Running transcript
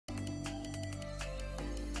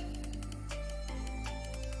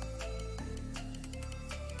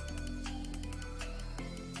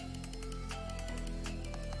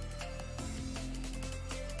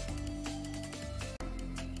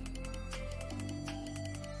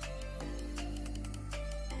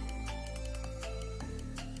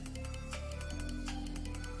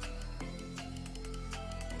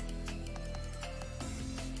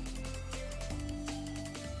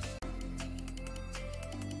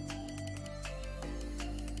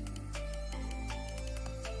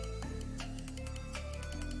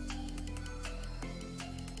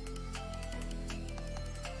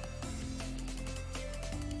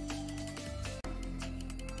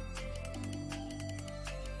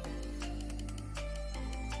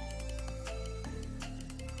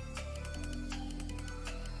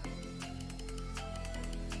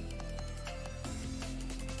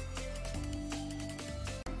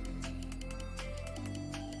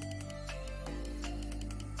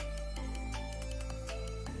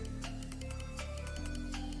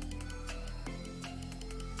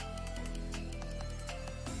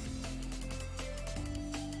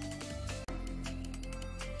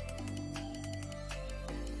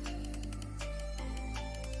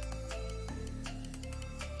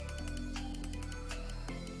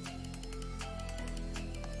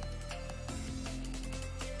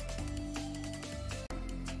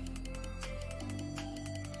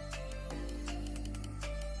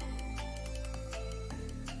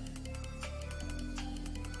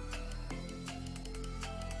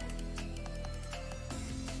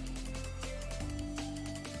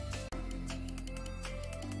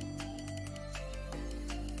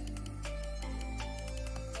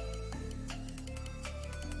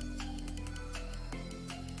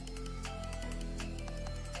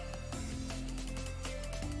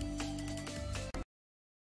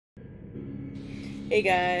Hey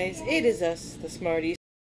guys, it is us, the Smarties.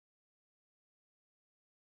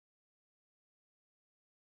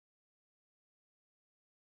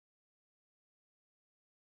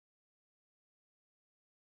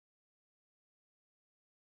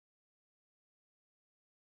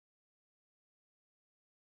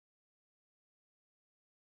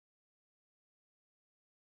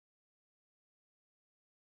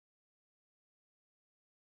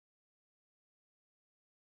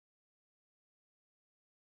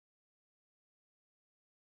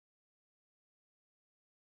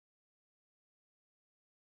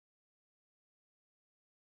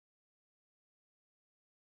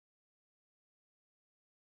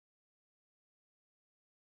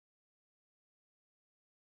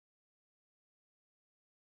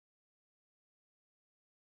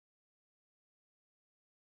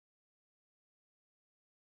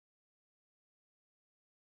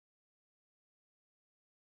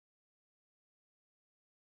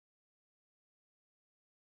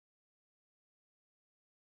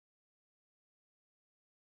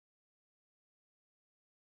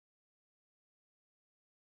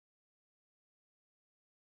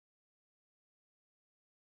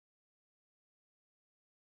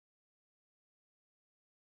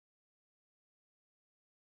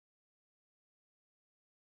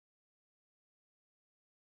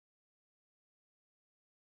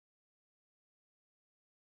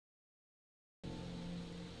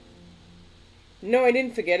 No, I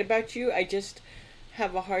didn't forget about you. I just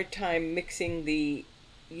have a hard time mixing the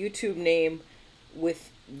YouTube name with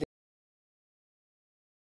the.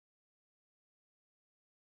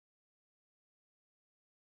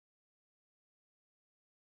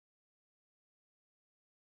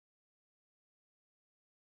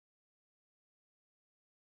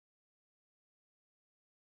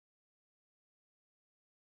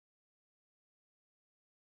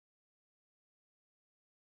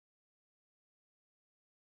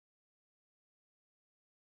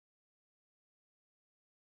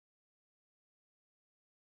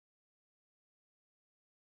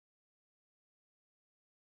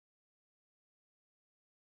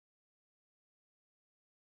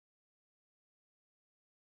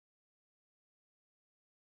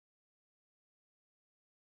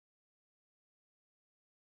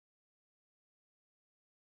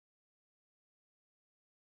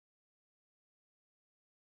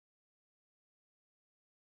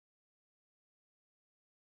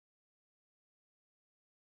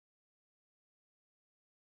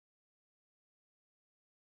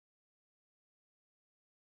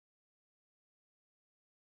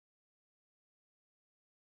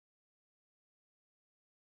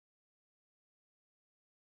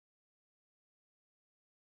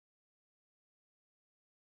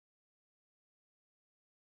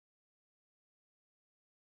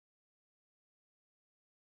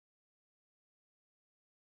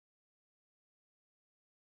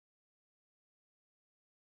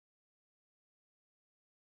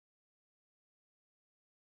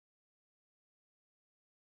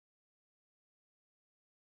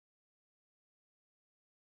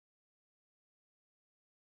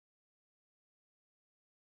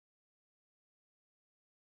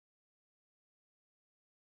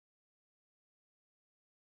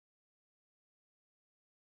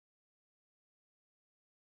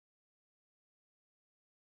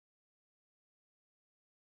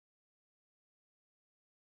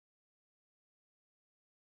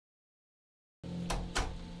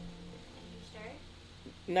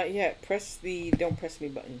 Not yet. Press the don't press me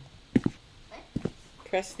button. What?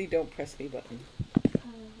 Press the don't press me button.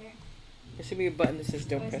 Here. There should be a button that says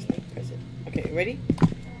don't press me. Press it. Okay, ready?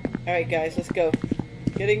 Alright, guys, let's go.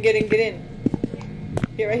 Get in, get in, get in.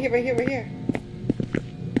 Here, right here, right here, right here.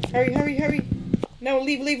 Hurry, hurry, hurry. No,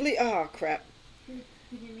 leave, leave, leave. Oh, crap. He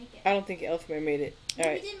didn't make it. I don't think Elfman made it. No,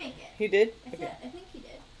 Alright. he did make it. He did? I Okay. think he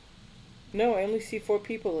did. No, I only see 4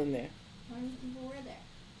 people in there. How many people were there?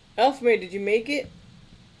 Elfman, did you make it?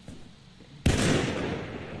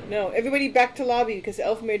 No, everybody back to lobby because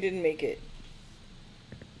Elfman didn't make it.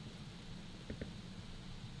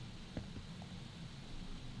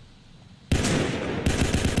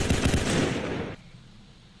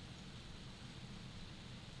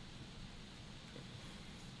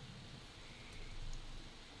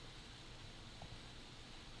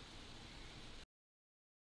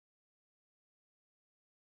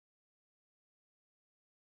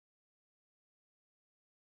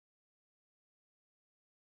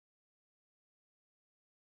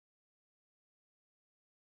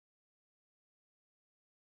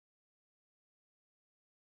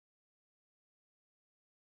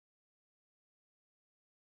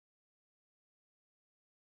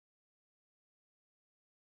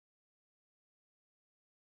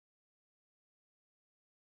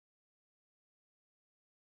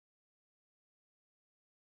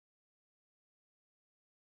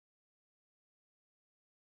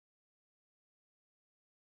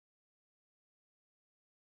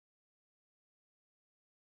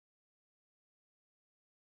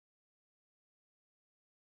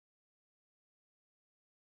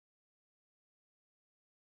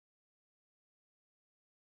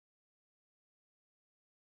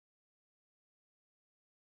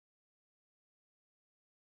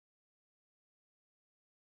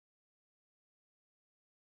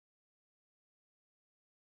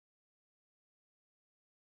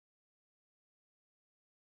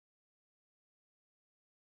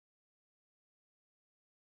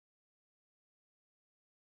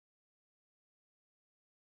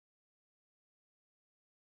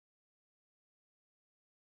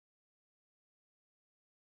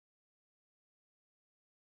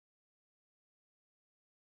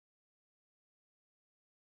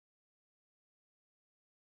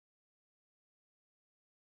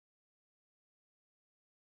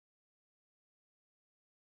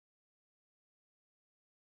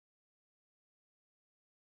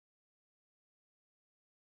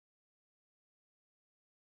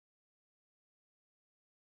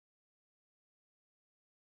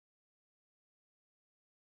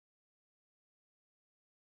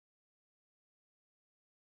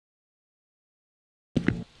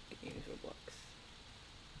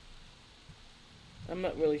 I'm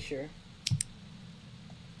not really sure.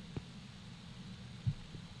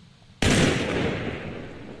 We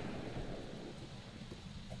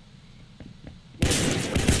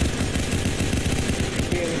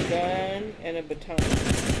have a gun and a baton. Are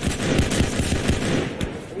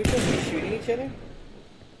we supposed to be shooting each other?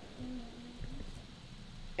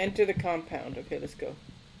 Enter the compound. Okay, let's go.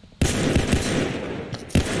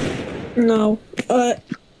 No.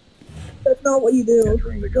 That's not what you do.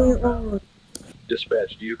 Entering the compound.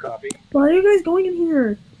 Dispatch, do you copy? Why are you guys going in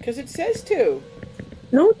here? Because it says to.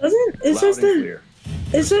 No, it doesn't. It Loud says and that. clear.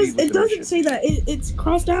 It says Proceed with it the doesn't mission. say that. It's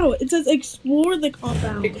crossed out. It says explore the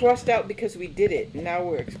compound. It crossed out because we did it. Now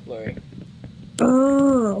we're exploring.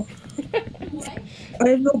 Oh. What? I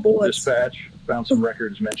have no bullets. Dispatch, found some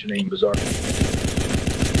records mentioning bizarre.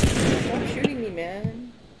 Stop shooting me,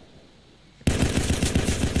 man.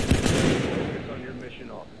 Focus on your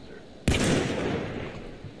mission, officer.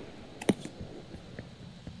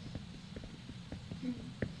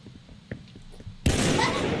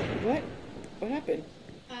 What? What happened?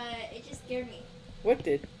 It just scared me. What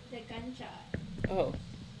did? The gunshot. Oh.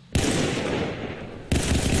 Can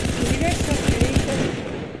you guys stop shooting each other?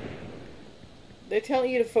 They're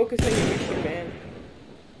telling you to focus on your mission, man.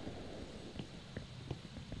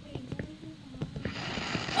 Wait,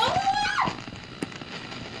 oh!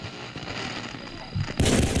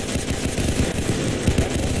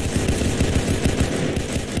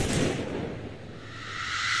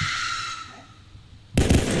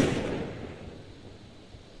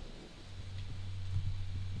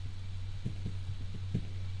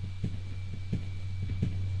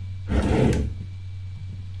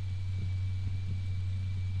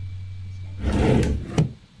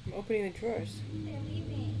 I'm opening the drawers. They're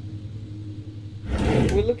leaving.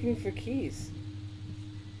 We're looking for keys.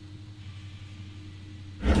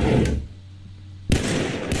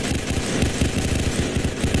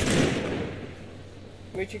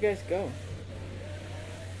 Where'd you guys go?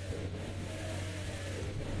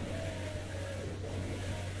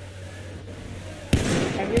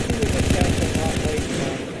 I'm guessing there's a sound a lot like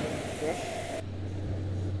brush.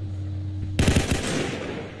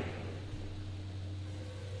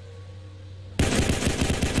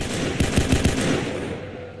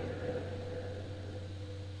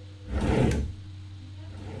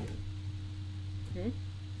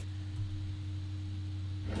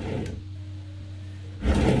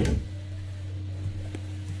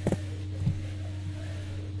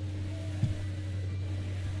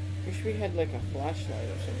 Wish we had like a flashlight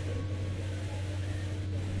or something.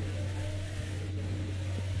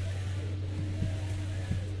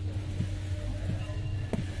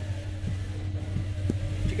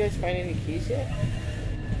 Did you guys find any keys yet? Wait.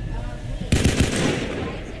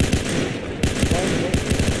 Why is it?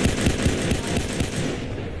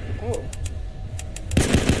 Oh.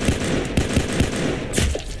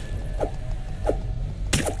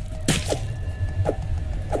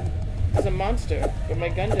 There's a monster, but my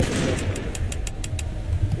gun doesn't work.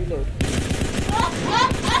 Reload.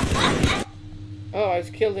 Oh, I was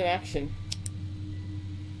killed in action.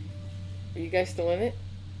 Are you guys still in it?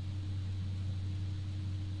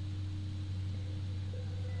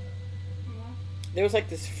 There was like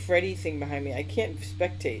this Freddy thing behind me. I can't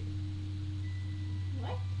spectate.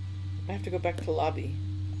 What? I have to go back to lobby.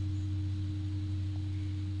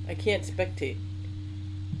 I can't spectate.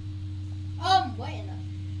 What in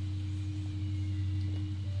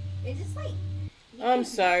the... Is this like... I'm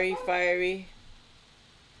sorry, Fiery.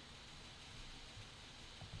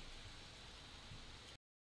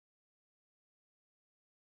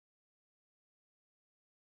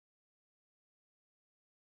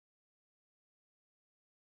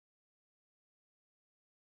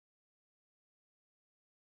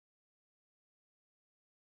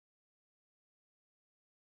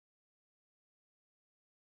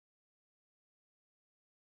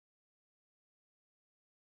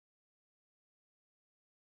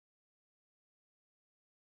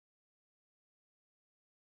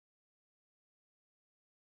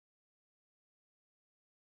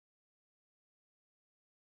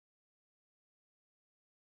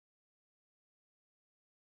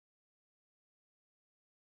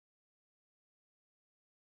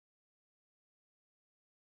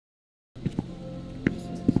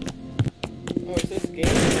 Oh, is this game?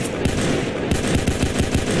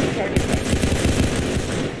 Target practice.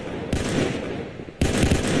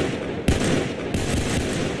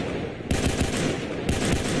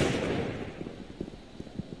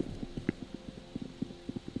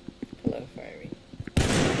 Hello, Fiery.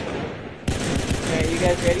 Alright, you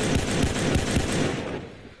guys ready?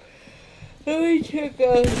 Let me check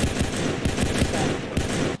out.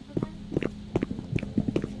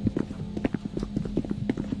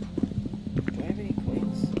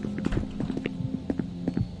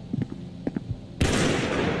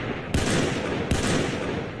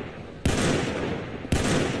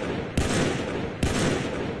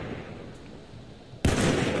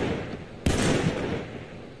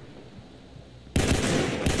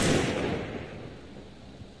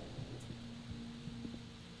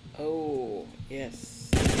 Oh, yes.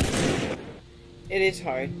 It is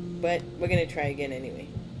hard, but we're gonna try again anyway.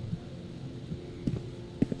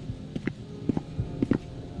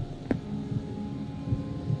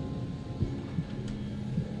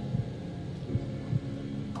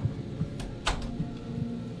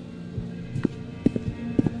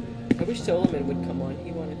 I wish Solomon would come on.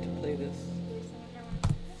 He wanted to play this.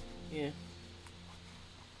 Yeah.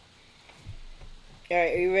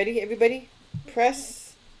 Alright, are you ready, everybody? Press.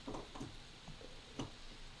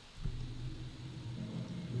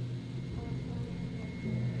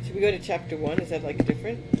 Should we go to chapter 1? Is that like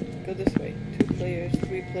different? Go this way. 2 players,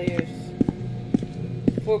 3 players,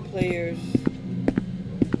 4 players.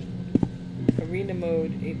 Arena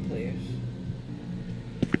mode, 8 players.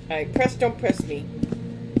 Alright, press, don't press me.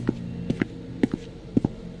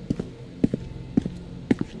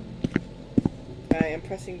 Alright, I'm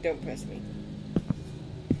pressing, don't press me.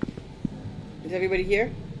 Is everybody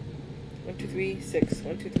here? 1, 2, 3, 6.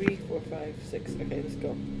 1, 2, 3, 4, 5, 6. Okay, let's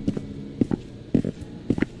go.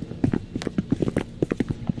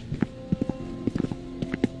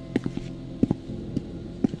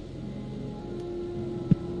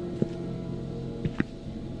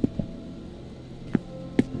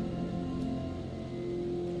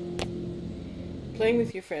 Playing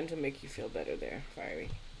with your friends will make you feel better there, Fiery.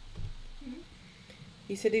 Hmm?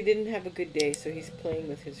 He said he didn't have a good day, so he's playing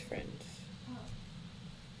with his friends. Oh.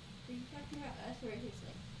 Are you talking about us or his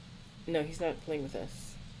like? No, he's not playing with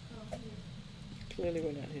us. Oh, yeah. Clearly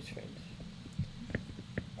we're not his friends.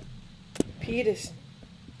 P to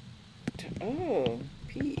oh,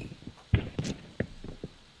 P.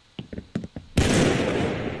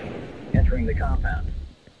 Entering the compound.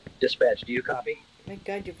 Dispatch, do you copy? My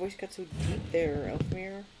God, your voice got so deep there,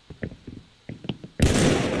 Elfmere.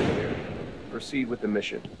 Proceed with the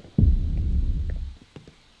mission.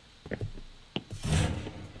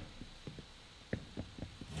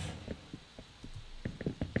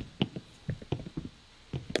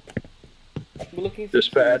 We're looking for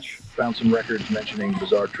Dispatch, keys. found some records mentioning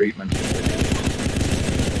bizarre treatment.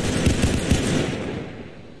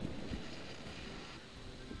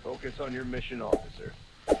 Focus on your mission, officer.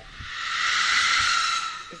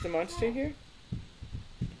 Is the monster here?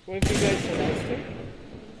 One of you guys the monster? No.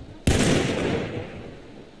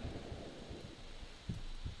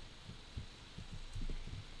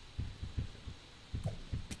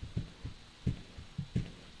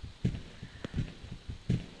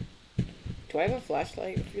 Do I have a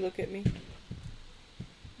flashlight if you look at me?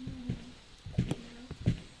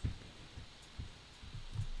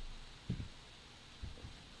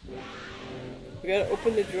 We gotta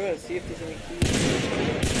open the drawer and see if there's any keys.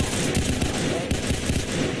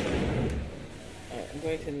 Alright, I'm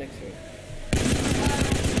going to the next room.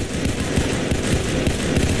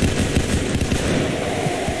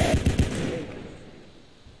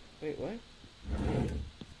 Wait, what?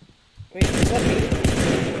 Wait, is that me?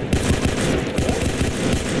 What?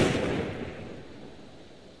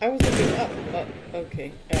 I was looking up. Oh,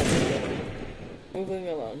 okay. Alright, let's go. Moving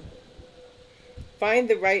along. Find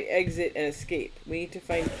the right exit and escape. We need to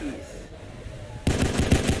find keys.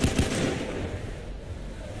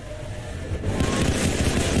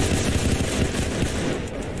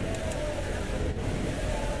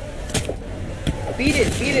 Beat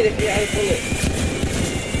it if you're out of bullets.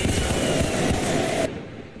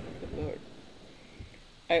 Good Lord.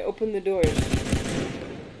 I opened the doors.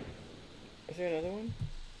 Is there another one?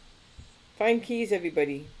 Find keys,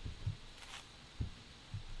 everybody.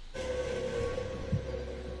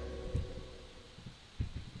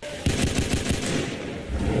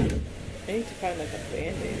 I need to find like a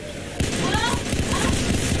band-aid or something.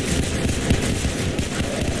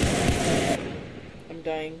 I'm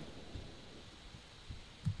dying.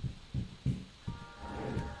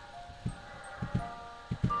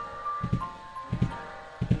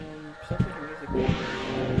 Something music.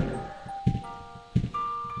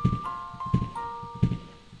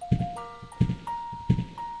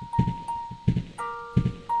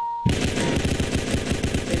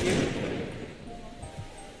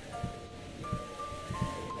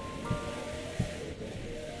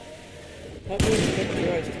 Help me inspect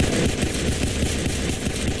drawers to find keys.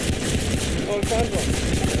 Oh, I found one.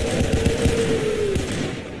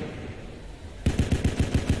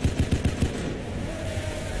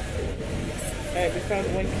 Alright, we found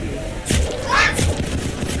one key.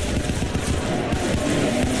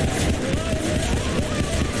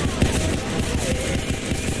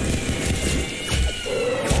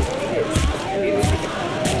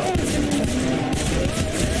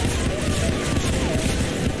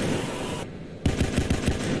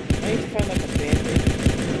 I need to find like a band-aid.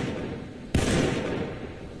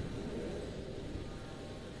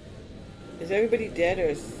 Is everybody dead or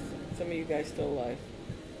is some of you guys still alive?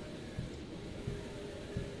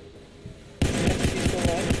 Is she still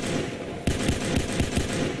alive?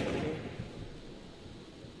 Okay.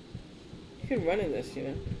 You can run in this, you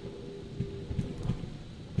know.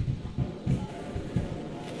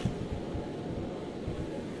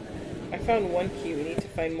 I found one key. We need to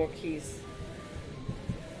find more keys.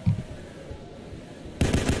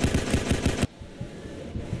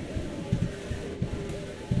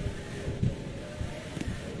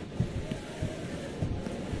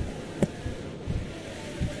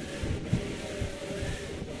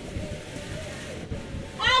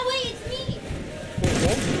 Ah, wait, it's me! Wait,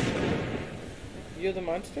 what? You're the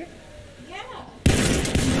monster? Yeah.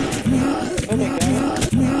 Oh my god.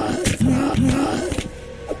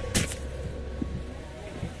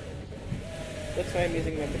 That's why I'm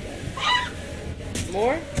using rubber gun.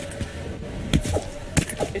 More?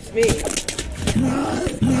 It's me.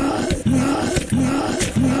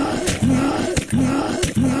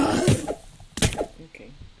 Okay.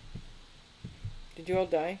 Did you all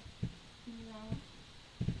die?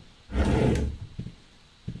 No.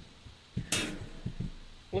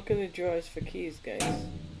 Look in the drawers for keys, guys.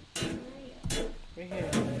 Where are you? Right here.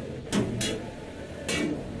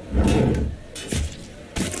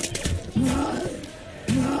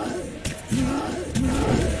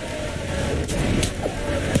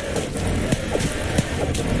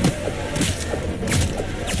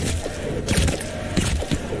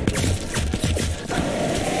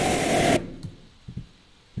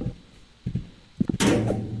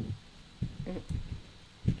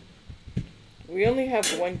 We only have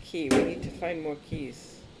one key. We need to find more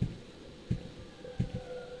keys. Wait,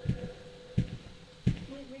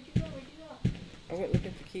 where'd you go? Where'd you go? I went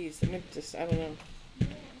looking for keys. I went just, I don't know.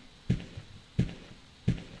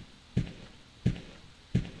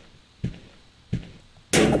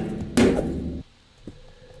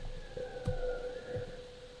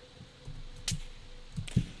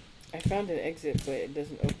 I found an exit, but it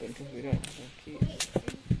doesn't open because we don't have keys.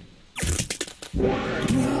 Oh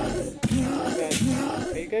God.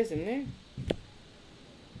 Are you guys in there?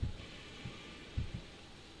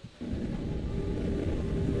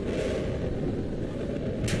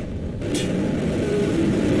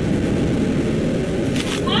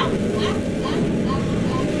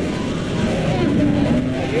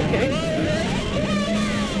 Are you okay?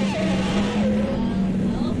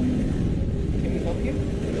 Can we help you?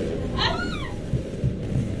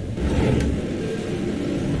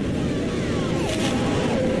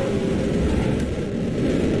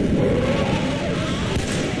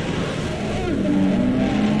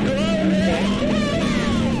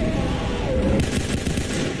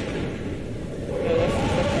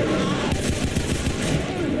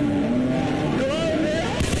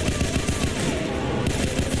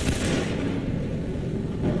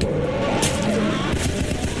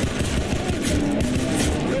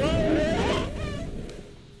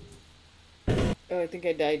 Oh, I think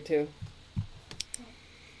I died too.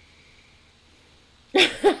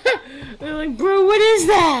 They're like, bro, what is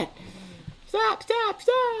that? Stop, stop,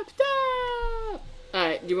 stop, stop.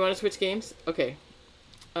 Alright, do you want to switch games? Okay.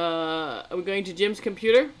 Are we going to Jim's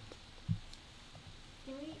computer?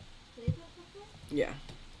 Can we play that before? Yeah.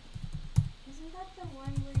 Isn't that the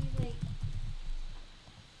one where you like...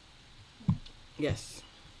 Yes.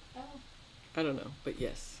 Oh. I don't know, but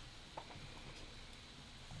yes.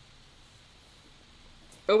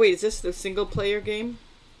 Oh wait, is this the single player game?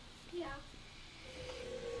 Yeah.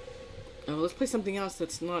 Oh, let's play something else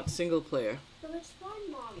that's not single player. But it's fun,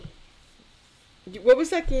 Mommy. What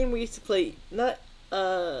was that game we used to play? Not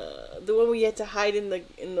the one where you had to hide in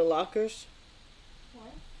the lockers?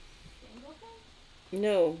 What? Single thing?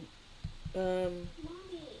 No. Mommy,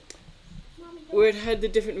 Where it had the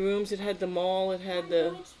different rooms, it had the mall, it had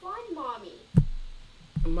the it's fun, Mommy.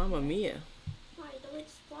 Mamma Mia. Mommy, though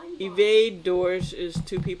it's fun, Mommy. Evade doors is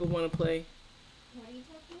two people want to play. What are you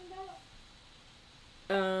talking about?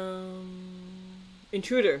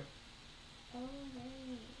 Intruder. Oh,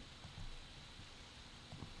 right.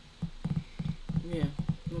 Yeah.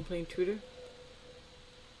 You want to play Intruder?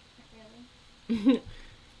 Not really.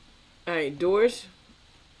 Alright, doors.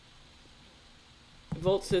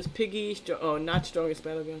 Volt says Piggy. Oh, not strongest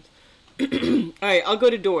battlegrounds. Alright, I'll go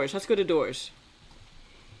to doors. Let's go to doors.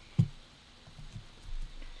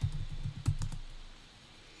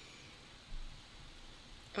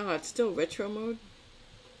 Oh, it's still retro mode?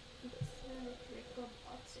 It's Rico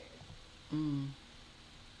Boxer.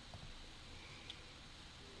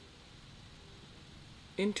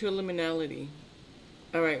 Interliminality.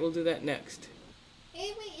 Alright, we'll do that next.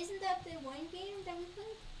 Hey, wait, isn't that the one game that we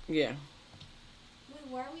played? Yeah. Wait,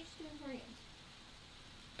 why are we just doing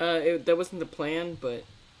Korean? That wasn't the plan, but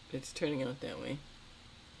it's turning out that way.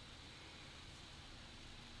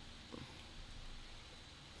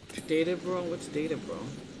 Data bro? What's data bro?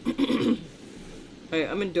 Alright,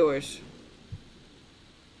 I'm indoors.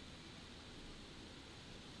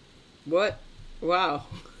 What? Wow.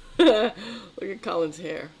 Look at Colin's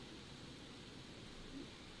hair.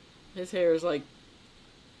 His hair is like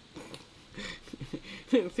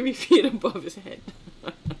 3 feet above his head.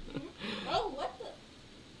 Oh, what the?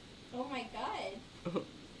 Oh my god.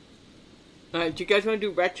 Alright, do you guys want to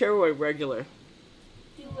do retro or regular?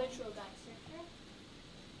 Do retro, guys.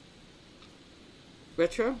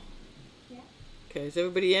 Retro? Yeah. Okay, is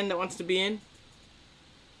everybody in that wants to be in?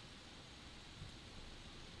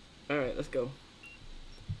 Alright, let's go.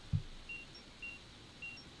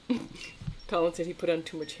 Colin said he put on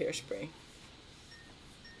too much hairspray.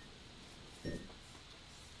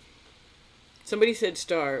 Somebody said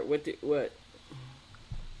star. What? What?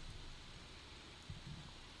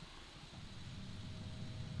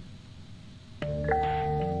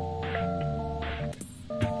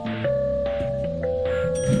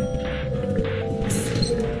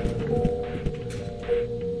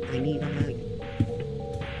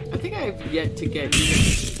 I think I have yet to get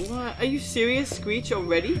even... What? Are you serious, Screech,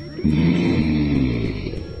 already?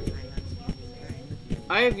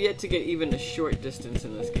 I have yet to get even a short distance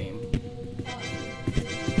in this game.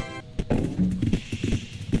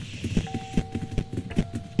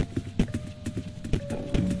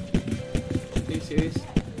 Are you serious?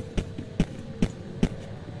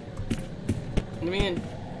 Let me in.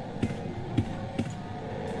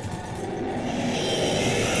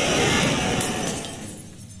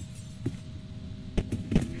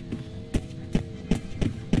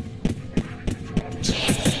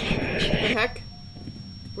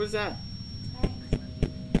 What is that?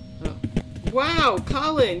 Oh. Wow,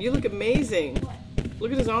 Colin, you look amazing.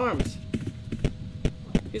 Look at his arms.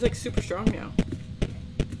 He's like super strong now.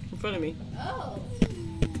 In front of me. Oh.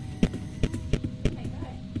 Oh my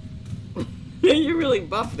god. You're really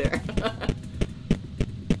buff there.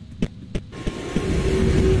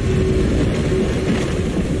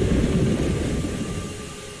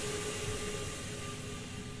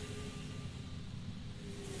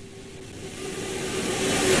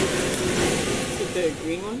 The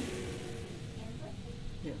green one?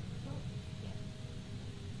 Yeah.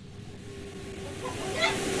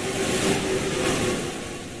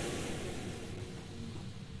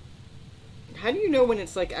 How do you know when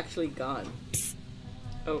it's like actually gone?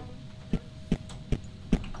 Oh.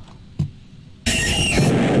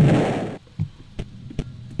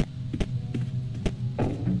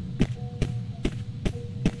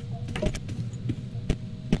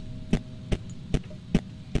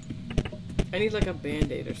 I need like a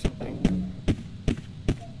band-aid or something.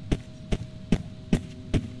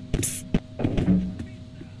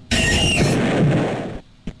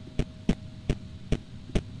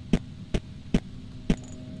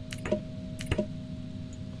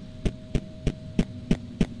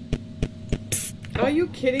 Are you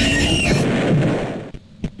kidding me?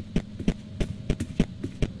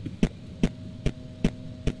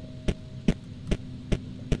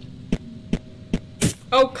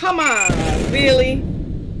 Oh, come on! Really?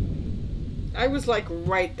 I was like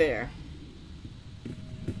right there.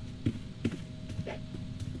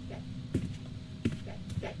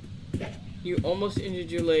 You almost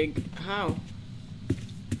injured your leg. How?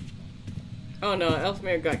 Oh no,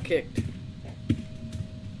 Elfmere got kicked.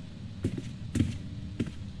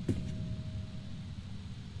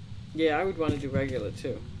 Yeah, I would want to do regular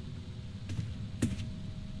too.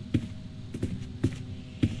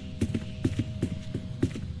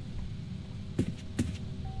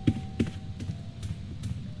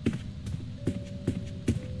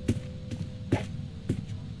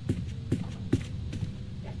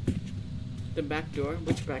 The back door?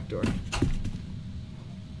 Which back door?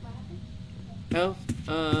 Elf,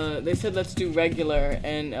 they said let's do regular,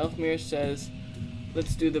 and Elfmere says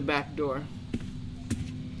let's do the back door.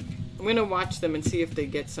 I'm gonna watch them and see if they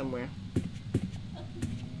get somewhere.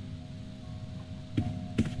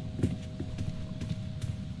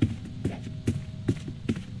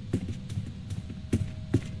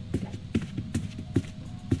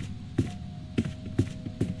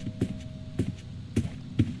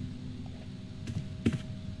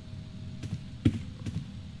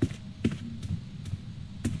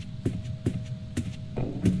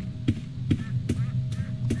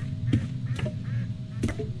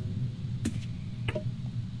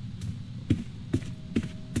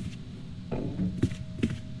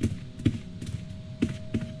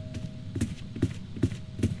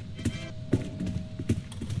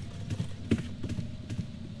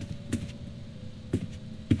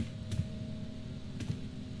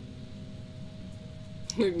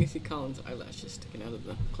 You can see Colin's eyelashes sticking out of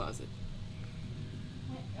the closet.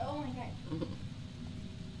 Oh my god.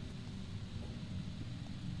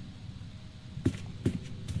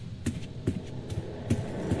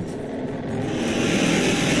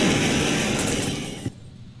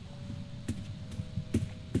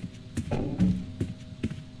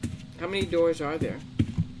 How many doors are there?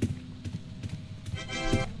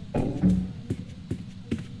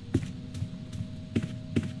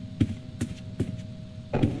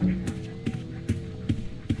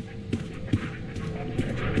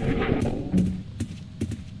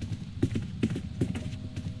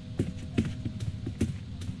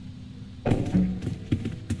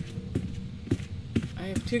 I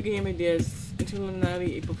have 2 game ideas.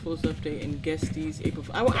 Illuminati, April Fool's Update, and Guesties, April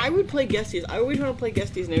Fool's. I would play Guesties. I always want to play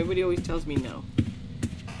Guesties, and everybody always tells me no.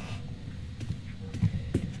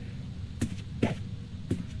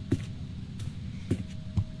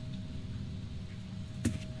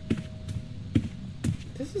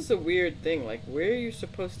 This is a weird thing. Like, where are you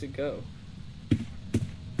supposed to go?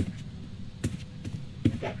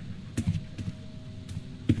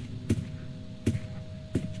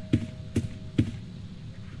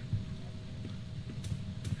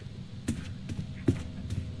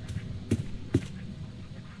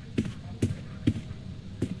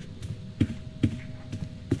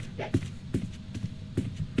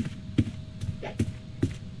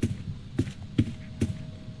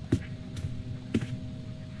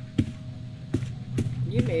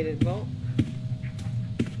 You made it, Vault.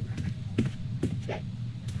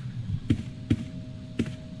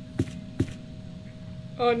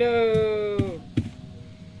 Oh no!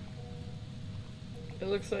 It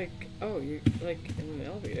looks like, oh, you're like in an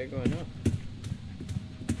elevator going up.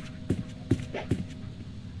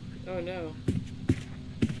 Oh no.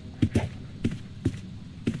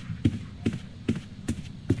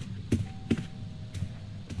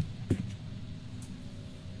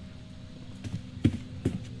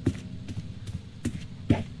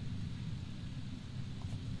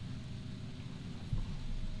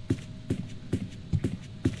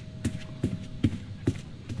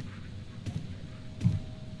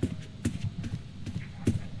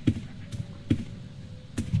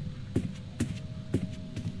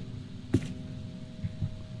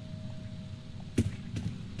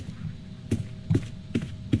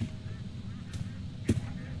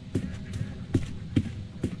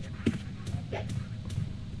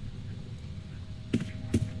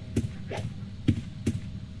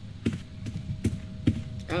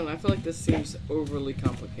 I don't know, I feel like this seems overly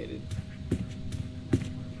complicated.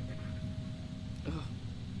 Ugh.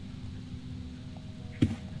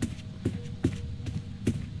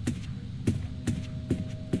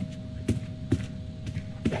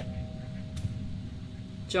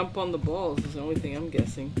 Jump on the balls is the only thing I'm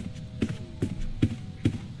guessing.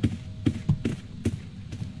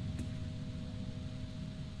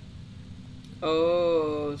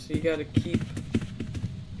 Oh, so you gotta keep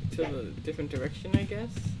to the different direction, I guess?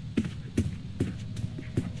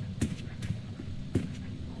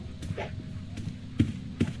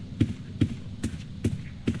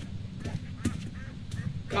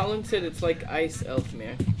 Colin said it's like Ice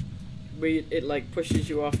Elfmere, where it like pushes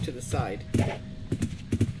you off to the side.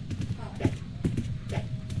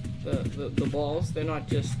 The balls, they're not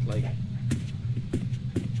just like...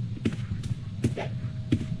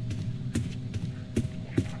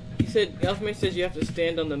 He said, Elfmere says you have to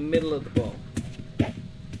stand on the middle of the ball.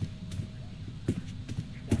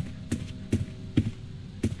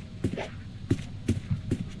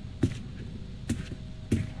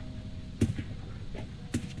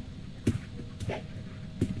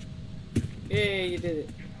 Yay, you did it.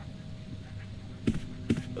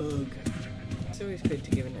 Ugh. It's always good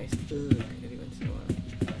to give a nice ugh every once in a while.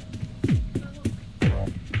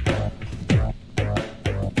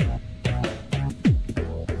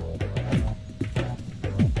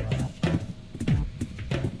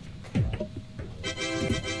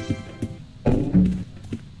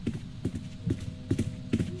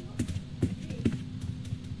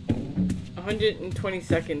 120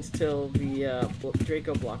 seconds till the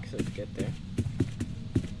Draco Bloxers get there.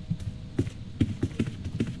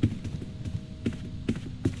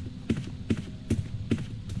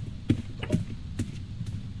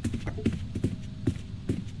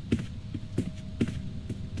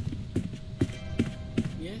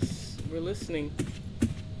 Yes, we're listening.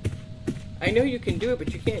 I know you can do it,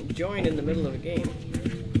 but you can't join in the middle of a game.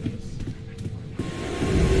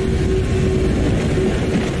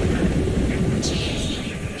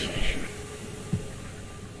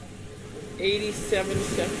 87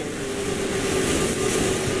 seconds.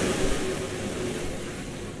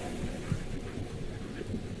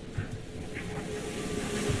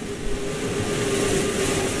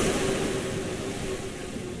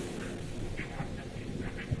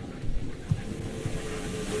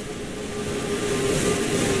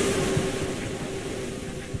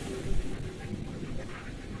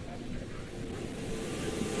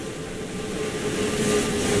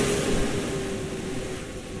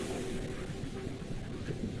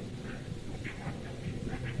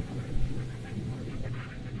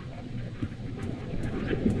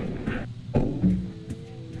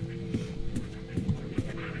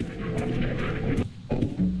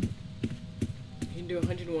 do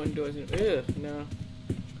 101 doors and ugh, no.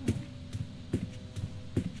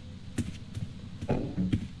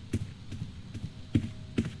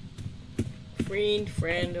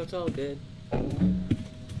 Friend, it's all good. I'm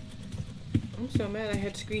so mad I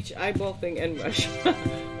had Screech eyeball thing and rush.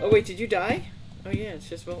 Oh wait, did you die? Oh yeah, it's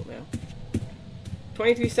just vault now.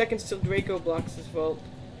 23 seconds till Draco blocks his vault.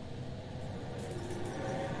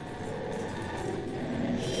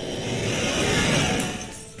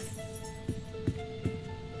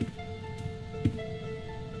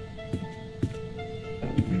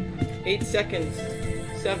 Eight seconds.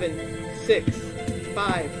 7, 6,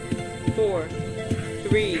 5, 4,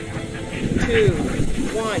 3, 2,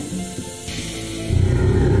 1.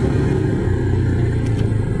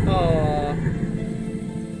 Aww.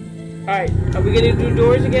 Alright, are we gonna do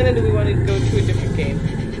doors again, or do we want to go to a different game?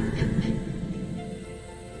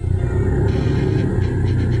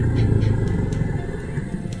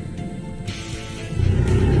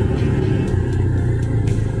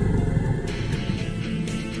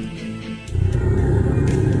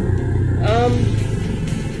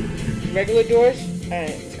 Regular doors? Alright,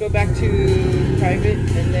 let's go back to private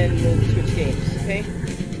and then we'll switch games, okay?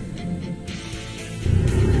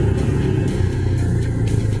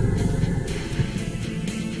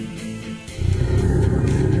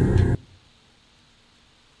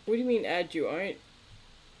 What do you mean add you? Alright.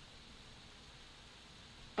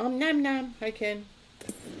 Nam nam. Hi Ken.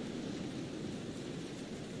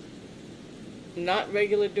 Not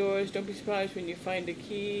regular doors. Don't be surprised when you find a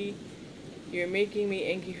key. You're making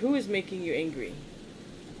me angry. Who is making you angry?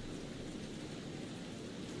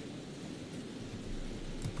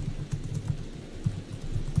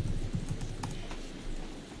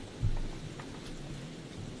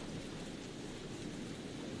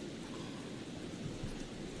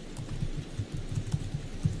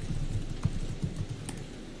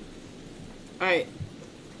 Alright.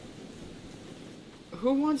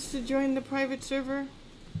 Who wants to join the private server?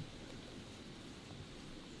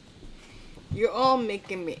 You're all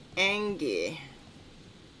making me angry.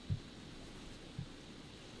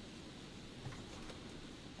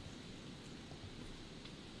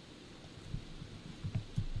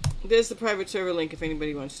 There's the private server link if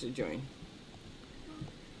anybody wants to join.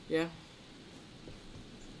 Yeah?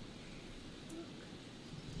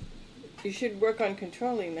 You should work on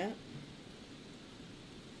controlling that.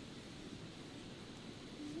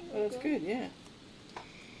 Oh, that's good, yeah.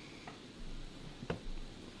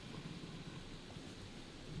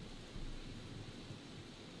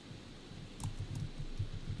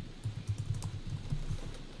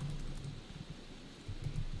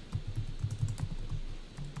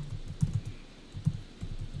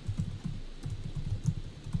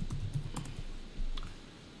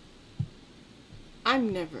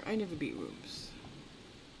 I never beat rooms.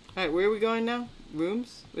 Alright, where are we going now?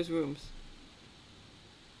 Rooms? Where's rooms?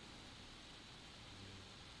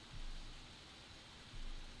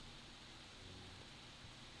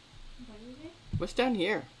 What is it? What's down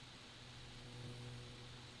here?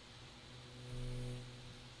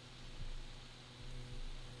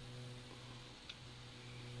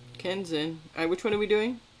 Ken's in. Alright, which one are we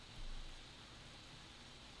doing?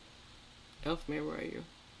 Elfmere, where are you?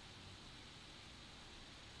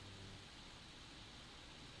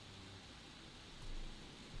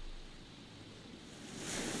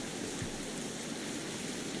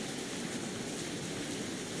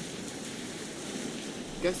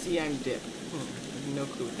 Gussie, I'm dip. I have no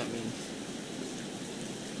clue what that means.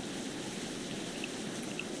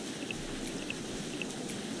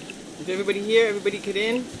 Is everybody here? Everybody get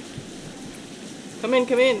in? Come in,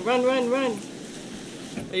 come in. Run, run, run.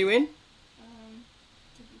 Are you in? To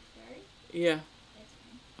be fair, Yeah. that's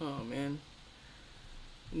fine. Oh, man.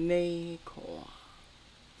 Nacor.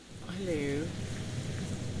 Hello.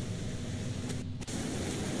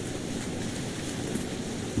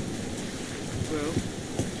 Bro.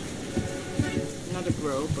 Not a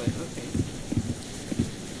bro, but okay.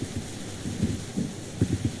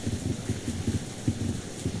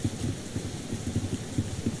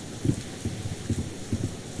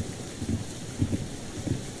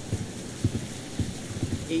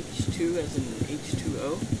 H2 as in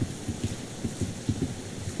H2O.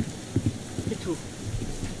 H2.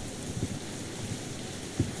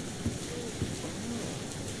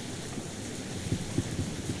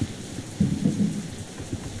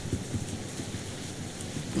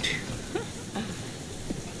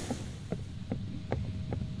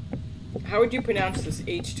 How would you pronounce this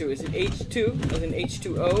H2? Is it H2 as in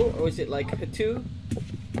H2O, or is it like H2?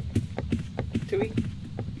 Tui?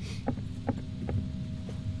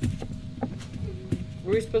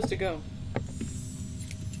 Where are we supposed to go?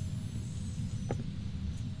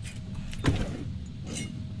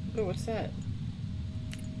 Oh, what's that?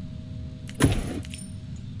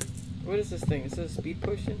 What is this thing? Is this a speed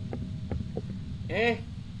potion? Eh.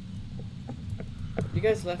 You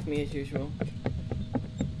guys left me as usual.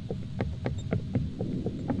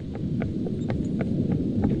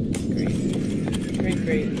 Great.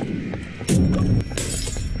 Great.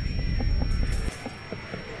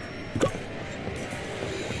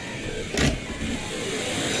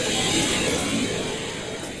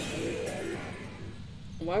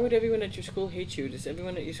 Why would everyone at your school hate you? Does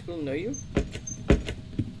everyone at your school know you?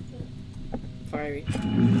 Fiery.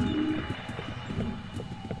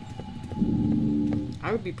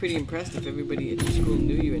 I would be pretty impressed if everybody at your school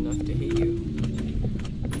knew you enough to hate you.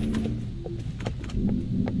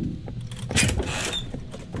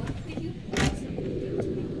 What could you possibly do to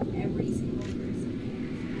make every single person?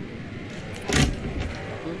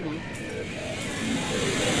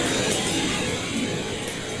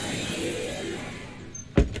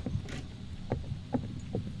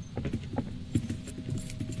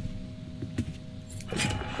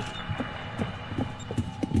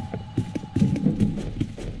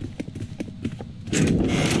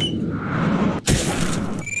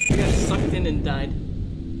 And died.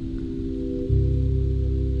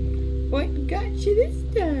 What got you this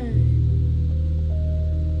time?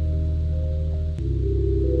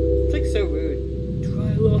 It's like so rude. Try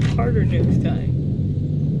a little harder next time.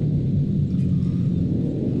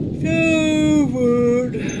 So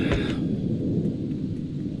rude.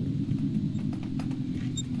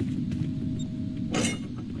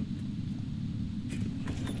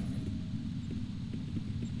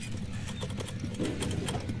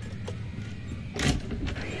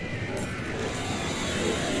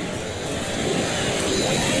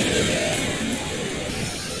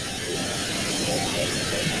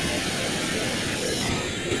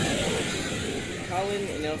 Colin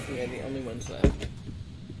and Elfie are the only ones left.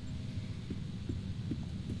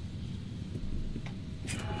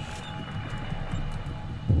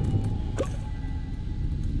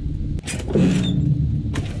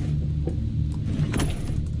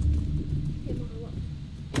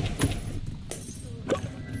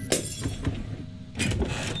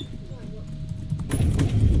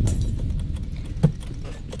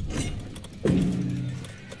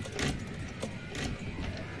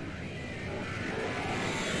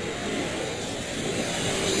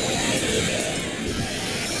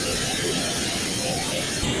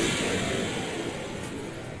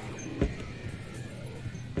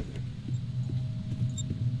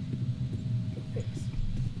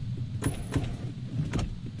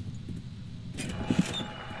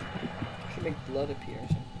 Make blood appear or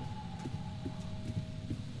something.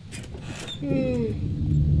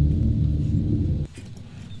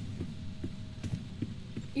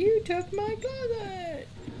 You took my closet!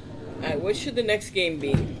 Alright, what should the next game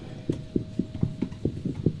be?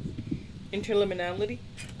 Interliminality?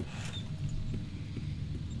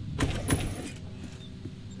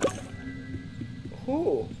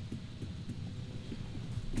 Ooh.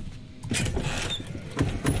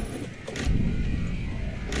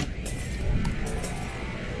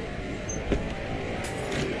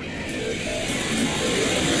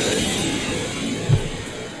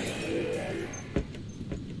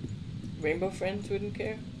 Rainbow Friends wouldn't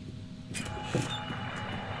care?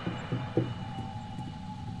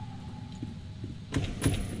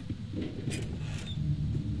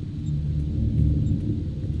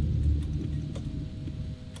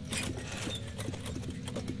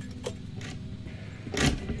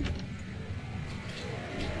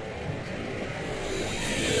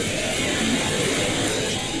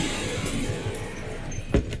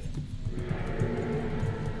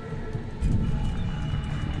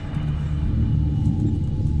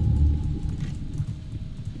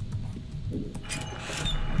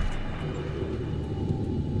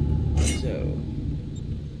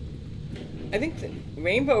 I think the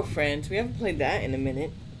Rainbow Friends, we haven't played that in a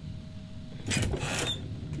minute.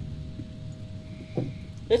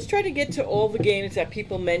 Let's try to get to all the games that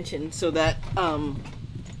people mentioned so that,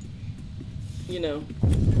 you know.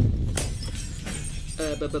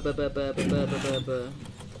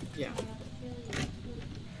 Yeah.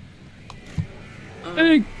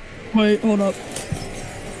 Hey, wait, hold up.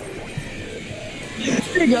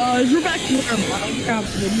 Hey guys, we're back to our Minecraft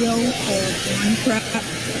video called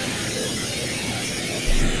Minecraft.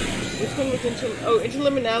 Which one was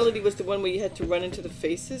Interliminality was the one where you had to run into the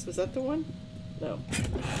faces? Was that the one? No.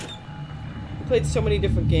 We played so many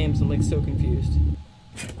different games, I'm like so confused.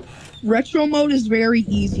 Retro mode is very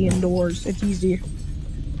easy indoors. It's easy.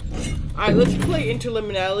 Alright, let's play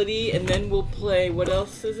Interliminality and then we'll play, what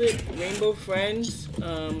else is it? Rainbow Friends.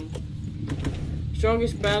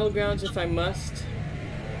 Strongest battlegrounds if I must.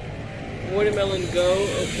 Watermelon go,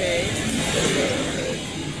 okay.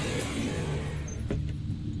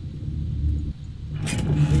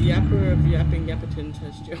 The yapper of yapping yapatins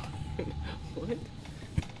has joined. What?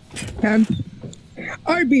 And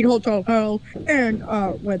I beat Hotel Hell and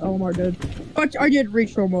wait, Omar did. But I did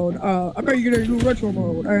retro mode. I bet you're gonna do retro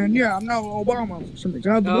mode. And yeah, I'm now Obama for some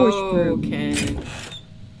reason. I have the voice for him. Ken.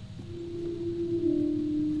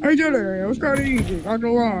 I did it. It was kind of easy. Not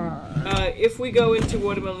gonna lie. If we go into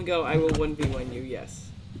Watermelon Go, I will 1v1 you, yes.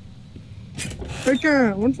 Hey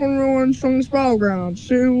Ken, which one ruined Strongest Battlegrounds?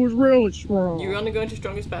 See who was really strong. You want to go into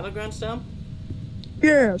Strongest Battlegrounds now?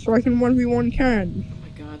 Yeah, so I can 1v1 Ken. Oh my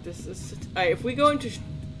god, this is... Alright, if we go into...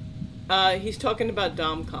 he's talking about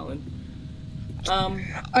Dom, Colin.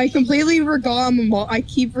 I completely forgot I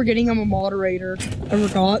keep forgetting I'm a moderator. I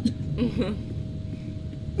forgot.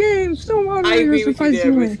 Yay, I'm still moderator. I agree with you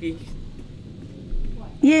there, Whiskey.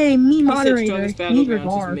 Yay, me He moderator. said Strongest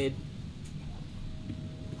Battlegrounds is mid.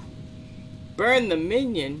 Burn the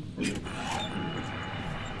minion.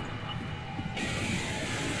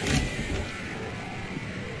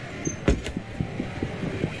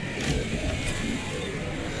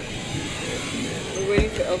 We're waiting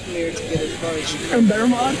for Elfmere to get as far as he can. I'm better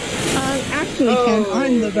mod? Actually, Ken,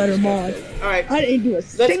 I'm the better mod. Alright, I didn't do a let's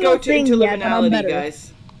single go to thing yet, but I'm Interliminality, better.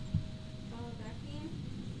 guys. Oh, that game?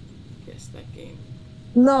 Yes, that game.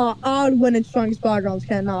 No, I'd win in Strongest Battlegrounds,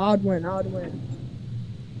 Ken. No, I'd win.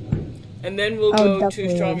 And then we'll I go would to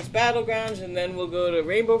definitely Strongest Battlegrounds, and then we'll go to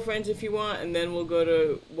Rainbow Friends if you want, and then we'll go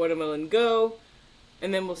to Watermelon Go,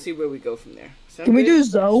 and then we'll see where we go from there. Sound Can we good? do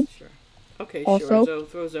Zoe? Sure. Okay, Also? sure. Zoe,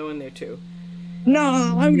 throw Zoe in there too. No,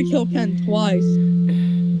 I'm gonna kill Ken twice.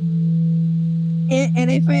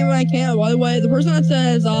 And if I can, by the way, the person that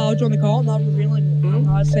says, I'll join the call, I'm not revealing it. I'm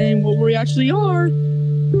not saying what we actually are.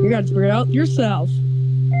 You gotta figure it out yourself.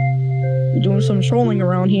 You're doing some trolling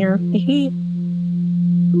around here. Very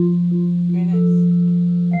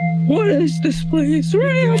nice. What is this place? Where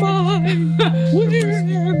am I? Where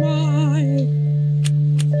am I?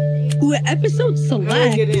 Ooh, episode How do I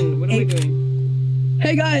select. get in? What are we doing?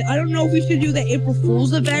 Hey guys, I don't know if we should do the April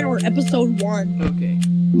Fool's event or episode 1. Okay.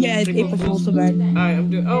 Yeah, it's April Fool's event. Alright, I'm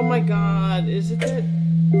doing. Oh my god, is it that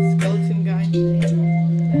skeleton guy?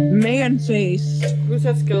 Man face. Who's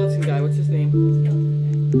that skeleton guy? What's his name?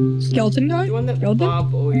 Skeleton guy? The one that Skeleton?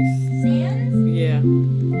 Bob always. Sands? Yeah.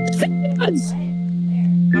 Sands!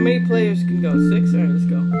 How many players can go? 6? Alright, let's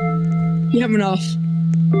go. You have enough.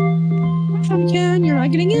 Ken, you're not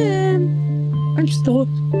getting in. I'm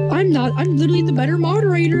literally the better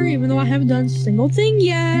moderator, even though I haven't done a single thing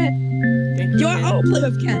yet. Thank you, Yo, Ken. I'll play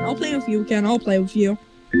with Ken. I'll play with you, Ken. I'll play with you.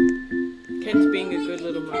 Ken's being a good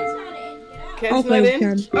little Ken's man. not in. Get out. Ken's I'll play not with in?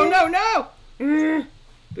 Ken. Oh no, no!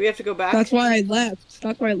 Do we have to go back? That's why I left. So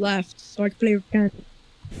I can play with Ken.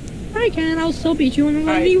 Hi, Ken. I'll still beat you in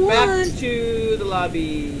the Alright, 1v1. back to the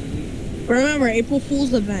lobby. Remember, April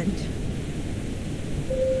Fool's event.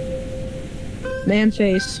 Man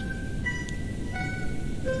face.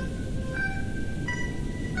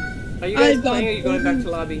 Are you guys I've got playing or are you going back to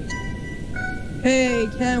lobby? Hey,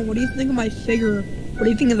 Ken, what do you think of my figure? What do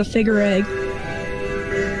you think of the figure egg?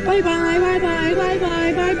 Bye bye, bye bye, bye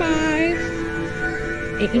bye, bye bye.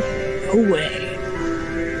 No way.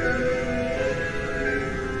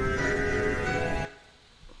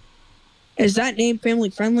 Is that name family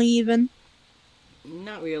friendly even?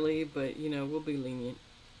 Not really, but you know, we'll be lenient.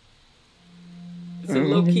 So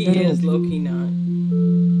low-key is, low-key not.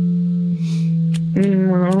 I don't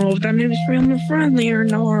know if that name is family friendly or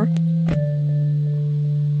not.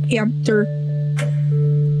 Hamster.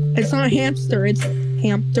 It's not hamster, it's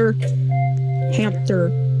hamster.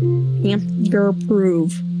 Hamster. Hamster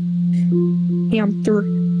proof. Hamster.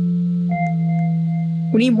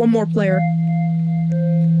 We need one more player.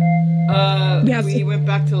 Yes. We went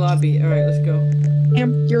back to lobby. Alright, let's go.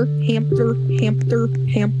 Hamster, hamster, hamster,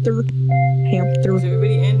 hamster, hamster. Is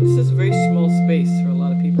everybody in? This is a very small space for a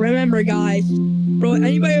lot of people. Remember, guys. Bro,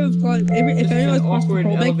 anybody who's This if is anyone's an awkward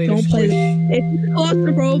claustrophobic, elevator don't play this. squish. If you're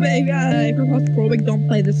claustrophobic, don't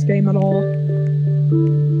play this game at all.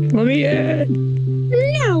 Let me in.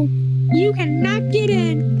 No, you cannot get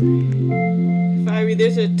in. Fiery,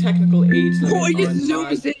 there's a technical age limit Oh, it just on zooms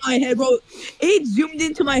mods. in my head, bro. It zoomed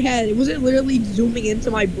into my head. It wasn't literally zooming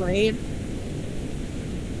into my brain.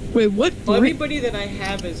 Wait, what? Well, everybody that I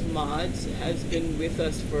have as mods has been with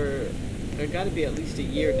us for, gotta be at least a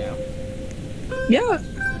year now. Yeah,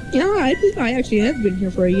 I think I actually have been here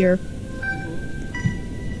for a year.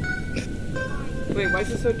 Wait, why is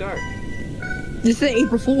it so dark? This is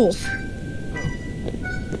April Fool's.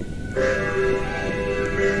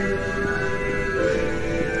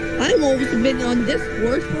 almost been on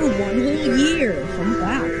Discord for 1 whole year. Fun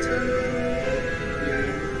fact.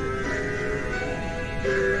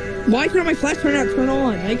 Why can't my flashlight not turn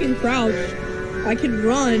on? I can crouch, I can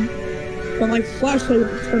run, but my flashlight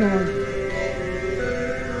won't turn on.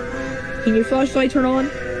 Can your flashlight turn on?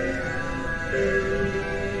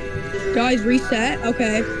 Guys, reset?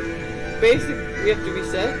 Okay. Basically, we have to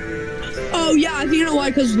reset? Oh yeah, I think you know why,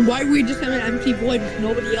 because why we just have an empty void with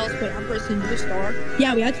nobody else but Empress and the star?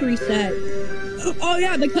 Yeah, we had to reset. Oh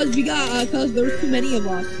yeah, because we got, because there's too many of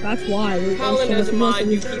us. That's why. Colin, as a mod,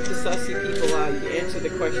 you keep the sussy people out. You answer the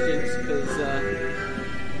questions, because,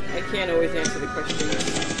 I can't always answer the questions.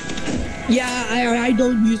 Yeah, I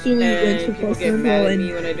don't usually answer people questions. get mad at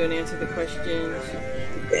me when I don't answer the questions.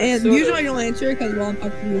 And usually I don't answer because I'm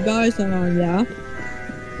talking to you guys, and yeah.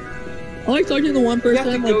 I like talking to the one person.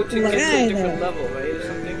 You have to go to like, a hey, different level, right, or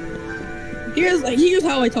something? Here's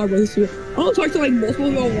how I talk about this too. I don't talk to like multiple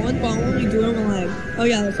people at once, but I'll only do them when like, oh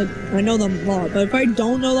yeah, that's like, I know them a lot. But if I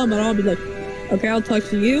don't know them at all, I'll be like, okay, I'll talk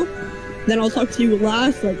to you. Then I'll talk to you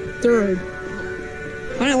last, like third.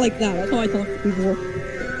 Kinda like that. That's how I talk to people.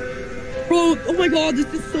 Bro, oh my god,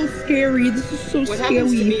 this is so scary. This is so What scary.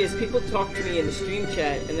 happens to me is people talk to me in the stream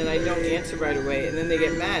chat, and then I don't answer right away, and then they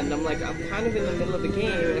get mad, and I'm like, I'm kind of in the middle of the game,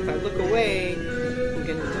 and if I look away, I'm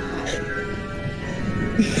gonna die.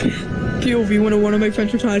 POV, one of my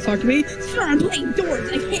friends were trying to talk to me. Sir, I'm playing Doors.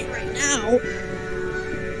 I can't right now.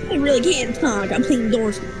 I really can't talk. I'm playing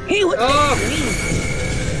Doors. Hey, what's that?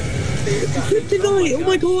 Kryptonite. Oh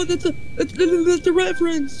my god, that's a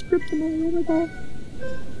reference. Kryptonite. Oh my god.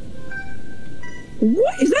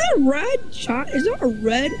 What is that? A red chat? Is that a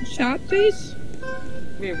red chat face?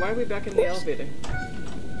 Wait, why are we back in the elevator?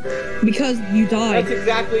 Because you died. That's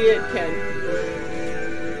exactly it, Ken.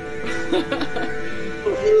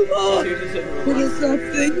 What is that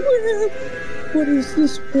thing? What is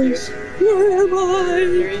this place? Where am I?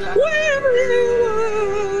 Where am I?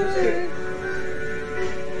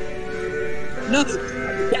 No.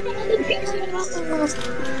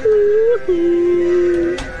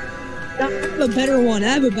 I have a better one.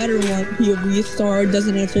 POV star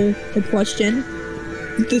doesn't answer the question.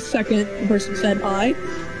 The second person said hi.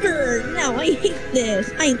 No, I hate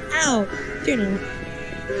this. I'm out. You know.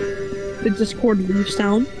 The Discord leaf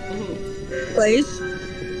sound plays.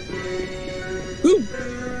 Ooh.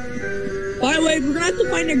 By the way, we're gonna have to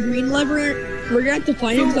find a green lever. We're gonna have to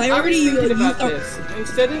find it because I already was thinking about this.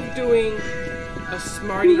 Instead of doing a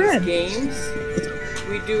Smarties games,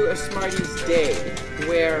 we do a Smarties day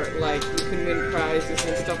where like you can win prizes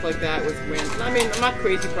and stuff like that with random. I mean, I'm not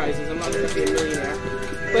crazy prizes. I'm not gonna be a millionaire.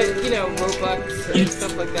 But, you know, Robux and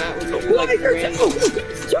stuff like that, where you do, like, random...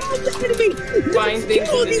 find things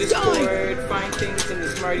in the Discord, find things in the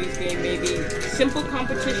Smarties game, maybe simple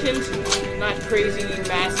competitions, not crazy,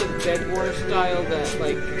 massive Bed Wars style that,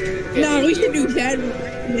 like... No, we should do that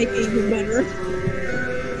and make it even better.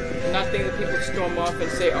 Nothing that people storm off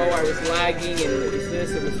and say, oh, I was lagging, and it was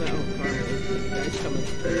this, it was that. Oh, it's coming.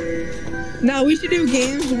 No, we should do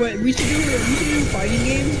games where we should do fighting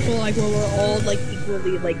games, but like where we're all like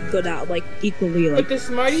equally like good at equally. But the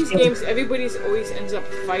Smarties games, everybody's always ends up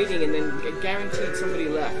fighting, and then guaranteed somebody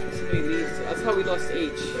left. Somebody leaves. That's how we lost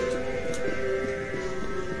H.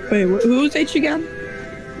 Wait, who was H again?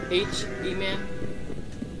 H, E-Man.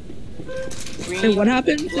 Green. And what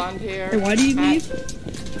happened? Blonde hair. And why do you leave?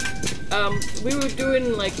 We were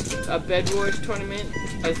doing like a Bed Wars tournament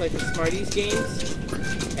as like the Smarties games,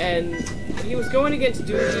 and he was going against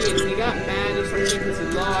Doogie, and he got mad or something because he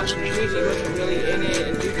lost, and Doogie wasn't really in it,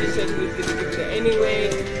 and Doogie said he was going to give it anyway,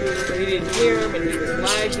 but he didn't hear him, and he was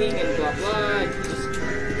lagging, and blah blah, and he just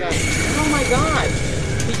got, oh my god,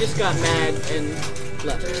 he just got mad and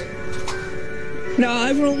left. No,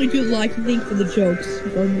 I would only do like thing for the jokes, for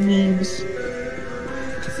the memes.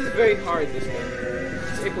 This is very hard, this game.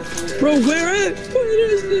 April Fool's. Bro, where is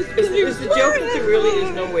this? Is the joke that there really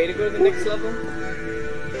is no way to go to the next level?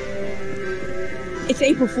 It's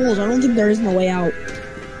April Fool's. I don't think there is no way out.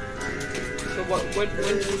 So when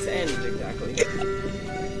does this end exactly? It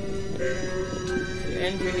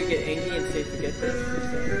ends when you get angry and say forget this?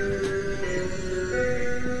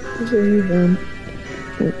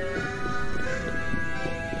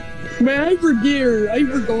 Man, I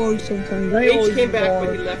forget sometimes. H came back,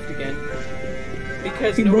 but he left again.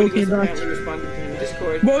 Because nobody was apparently responding to him in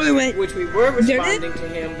Discord, which we were responding to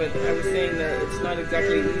him, but I was saying that it's not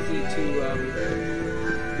exactly easy to,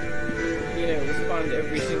 you know, respond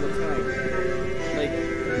every single time. Like,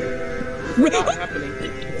 it's not happening.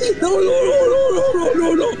 No!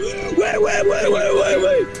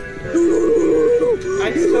 Wait! I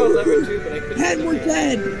saw lever too, but I couldn't. Ken, we're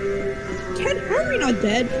dead. Ken, are we not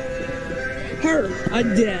dead? Her,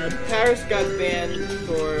 I'm dead. Paris got banned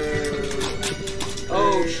for...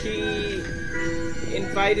 Oh, she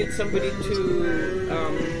invited somebody to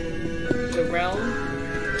the realm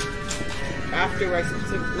after I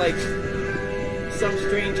like some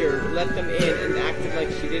stranger let them in and acted like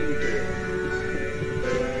she didn't do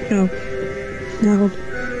it. No. No.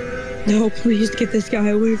 No, please get this guy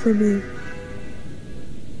away from me.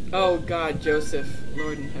 Oh God, Joseph,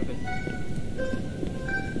 Lord in heaven.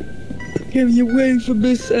 Get me away from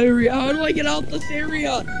this area. How do I get out this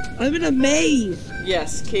area? I'm in a maze.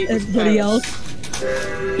 Yes, Kate was Everybody Paris. else.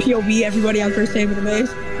 POV, everybody out there staying in a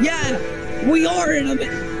maze. Yeah, we are in a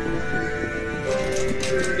maze.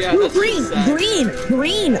 Yeah, Ooh, that's green, sad. green.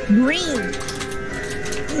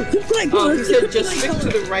 Oh, he said just stick to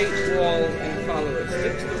the right wall and follow it.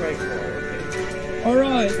 Stick to the right wall, okay.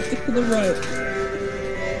 Alright, stick to the right.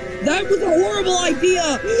 That was a horrible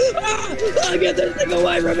idea! Ah! Get this thing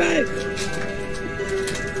away from me!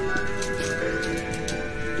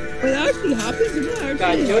 Wait, that actually happens? Isn't that God,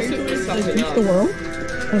 actually Joseph did something the else. world?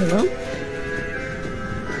 I don't know.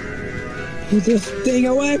 Get this thing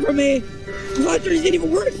away from me! Launchers didn't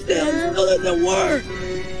even work still! It still doesn't work!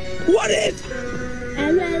 What is?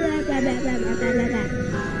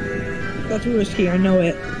 That's risky, I know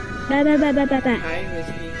it. Hi,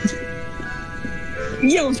 Miss P.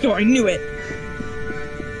 Yeah, let's go, I knew it!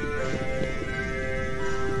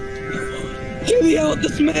 Get me out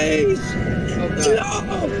this maze! Oh God.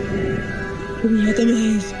 No! Get me out the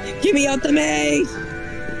maze! Get me out the maze!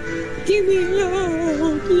 Get me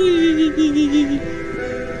out, please!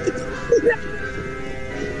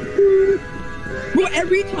 Well,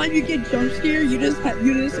 every time you get jump scared, you just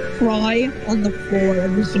cry on the floor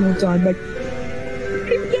every single time, like,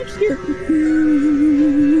 I'm jump scared.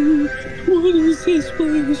 What is this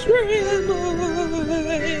place? Where am I?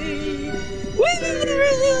 Where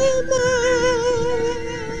am I?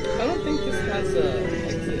 I don't think this has a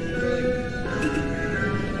exit.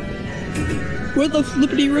 Like... Where the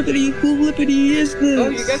flippity rippity flippity is this? Oh,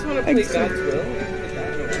 you guys want to play Exit. God's Will?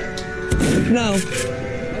 No. I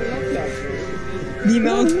love God's Will. The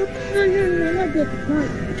amount.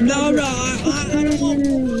 No, I don't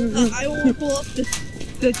want. I want to pull up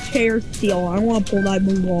the chair steal. I want to pull that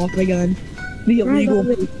move off again. The illegal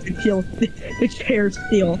move to kill the chair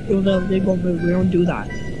steal. It was an illegal move. We don't do that.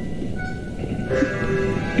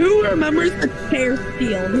 Who remembers the chair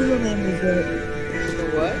steal? Who remembers it? The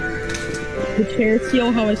what? The chair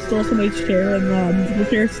steal. How I stole somebody's chair and the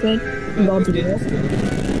chair steal. Who did steal?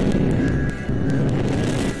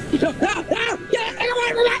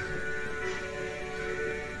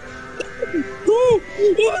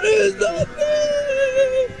 What is that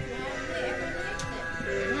thing?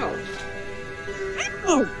 Ow.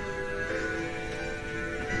 Ow!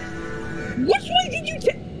 Which way did you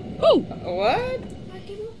take? Oh! What?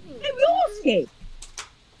 We all escaped!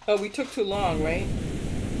 Oh, we took too long, right?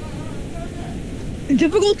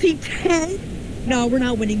 Difficulty 10? No, we're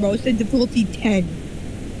not winning, bro. It's in difficulty 10.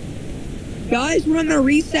 Guys, we're gonna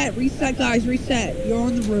reset. Reset, guys. Reset. You're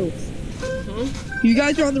on the roof. You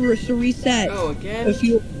guys are on the roof, so reset. Oh, again? If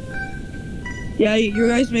you... Yeah, you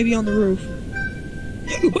guys may be on the roof.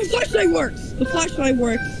 The flashlight works! The flashlight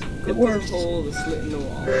works. It works. Hole, the slit in the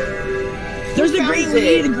wall. There's a Who green, found we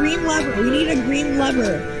it? need a green lever. We need a green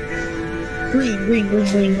lever.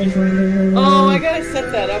 Green. Oh, I gotta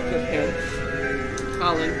set that up with him.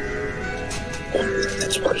 Colin.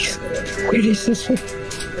 Wait, is this one?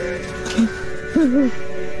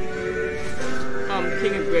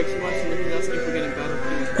 King of Bricks wants to look at us if we're gonna battle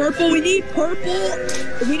King of Bricks. Purple, we need purple.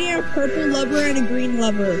 We need a purple lever and a green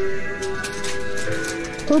lever.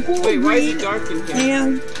 Purple, Wait, why is green, it dark in here?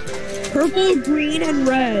 and purple, green, and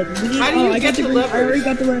red. We need, How do you I get got the green, I already levers?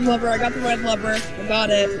 got the red lever. I got the red lever. I got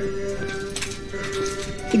it.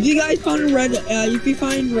 If you guys find red, if you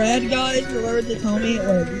find red, guys, remember to tell me. Wait,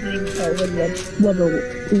 red lever, whatever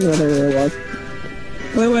it was.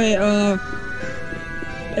 Wait,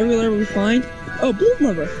 every lever we find. Oh, blue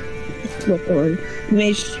lever. Flip on.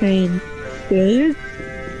 Mage chain. Good.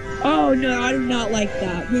 Oh no, I do not like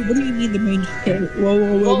that. Wait, what do you mean the mage chain? Whoa.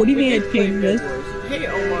 Well, What do you we mean did I play changed this? Bed Wars. Hey,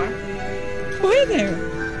 Omar. Oh, hey there.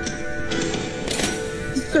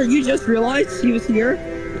 Sir, you just realized he was here?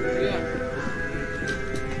 Yeah.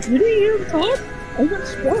 You didn't hear him talk? I'm not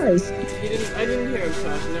surprised. I didn't hear him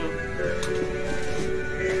talk, no.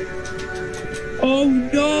 Oh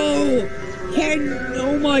no!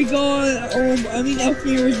 Oh my god!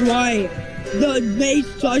 Elfmere is right. The maze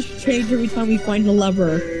does change every time we find a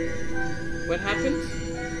lever. What happens?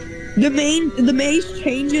 The maze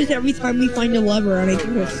changes every time we find a lever, and I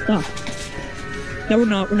think we're stuck. No, we're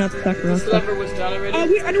not. We're not stuck. We're not This stuck. lever was done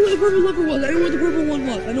already? Wait, I know where the purple lever was. I know where the purple one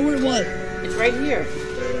was. I know where it was. It's right here.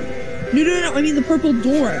 No. I mean the purple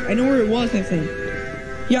door. I know where it was, I think.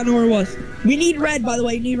 Yeah, I know where it was. We need red, by the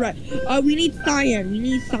way. We need red. We need cyan. We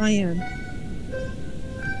need cyan.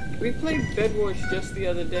 We played Bed Wars just the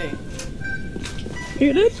other day.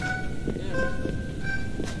 Here it is. Yeah.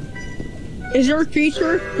 Is there a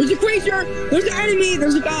creature? There's a creature! There's an enemy!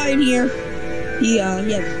 There's a guy in here. He has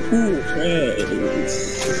cool face.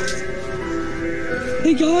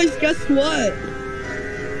 Hey guys, guess what?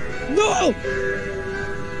 No!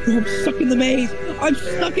 Oh, I'm stuck in the maze. I'm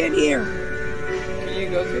stuck in here. Can you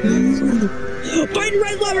go through that? Find the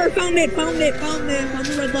red lever! Found it! Found the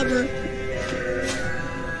red lever.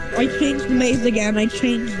 I changed the maze again. I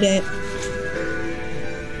changed it.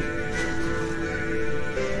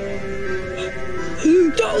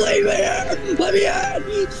 Don't leave me here! Let me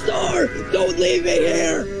in! Star! Don't leave me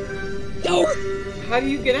here! Don't! How do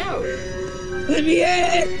you get out? Let me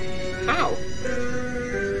in! How?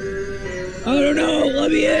 I don't know!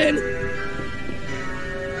 Let me in!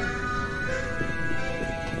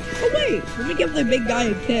 Oh wait! Let me give the big guy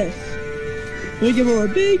a kiss. Let me give him a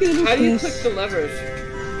big little kiss. How do you click the levers?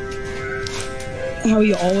 How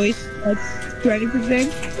you always do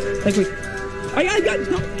anything? Like wait. I got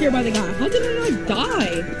jump scared by the guy. How did I not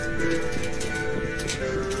die?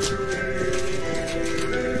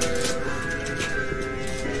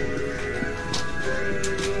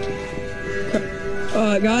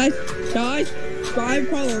 Guys, drive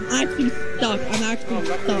problem. I'm actually stuck. I'm actually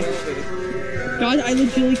stuck. Guys, I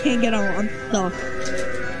legitimately can't get out. I'm stuck.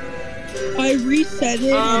 I reset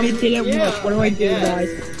it and it didn't work. What do I do, guys?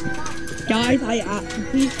 Guys,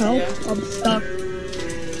 please help. Yeah. I'm stuck.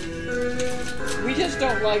 We just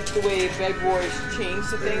don't like the way Bed Wars change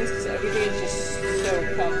the things, because everything is just so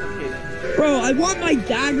complicated. Bro, I want my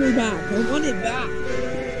dagger back. I want it back.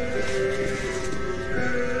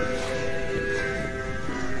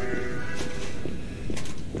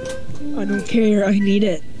 I don't care. I need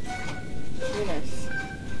it. Very nice.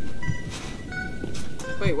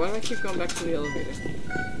 Wait, why do I keep going back to the elevator?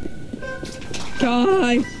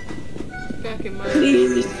 Guys, Back in my...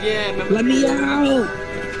 please. Yeah, remember... Let me out.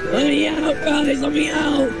 Let me out, guys. Let me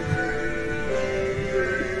out.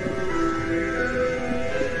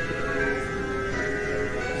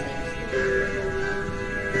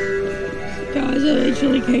 Guys, I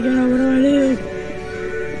literally can't get out. What do I do?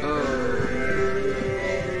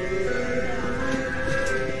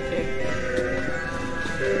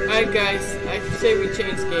 Alright guys, I say we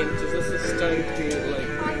change games, because this is starting to be like...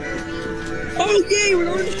 Oh yay, we're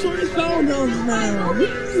going to Storm's Battlegrounds now.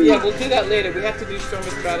 Yeah, we'll do that later. We have to do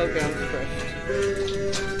Storm's Battlegrounds first.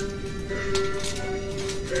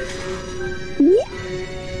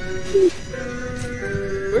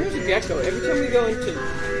 Where's Gecko? Every time we go into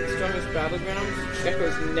Storm's Battlegrounds,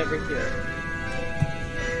 Gecko's never here.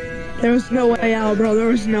 There was no way out, bro. There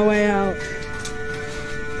was no way out.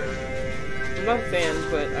 I'm not a fan,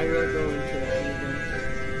 but I will go into that again.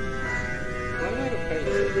 Why do I have a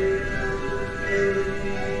pirate?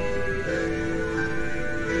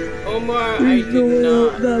 Omar, I did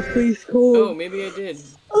not. The police call. Oh, maybe I did.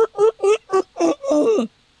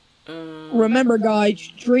 Remember, guys,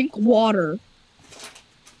 drink water.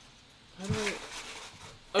 How do I...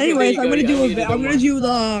 Okay, Anyways, there I'm you gonna go. do I'm gonna do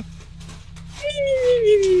the.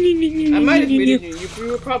 I might have muted you.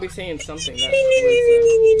 You were probably saying something that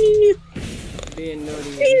was being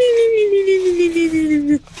naughty.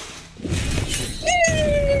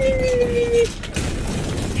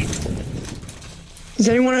 Does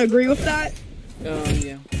anyone agree with that?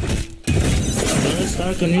 Yeah.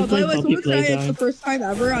 Star, can you play By the way, Poppy someone said it's the Playtime? first time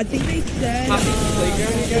ever. I think they said. Poppy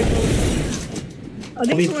Playground, you guys know? I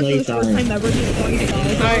think someone said it's the first time ever.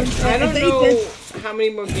 I don't know how many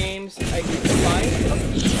more games I can find.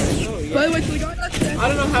 Oh, yeah. By the way, so we don't I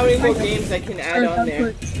don't know how many more games I can add on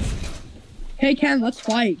there. Hey Ken, let's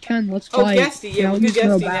fight. Ken, let's Oh, fight. Guesty. Yeah, we'll do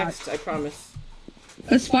Guesty next, I promise.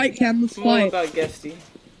 Let's fight, Ken. Let's I'm all fight. about Guesty.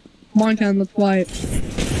 Come on, Ken. Let's fight.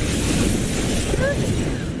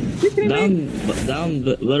 Down,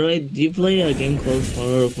 by the way, do you play a game called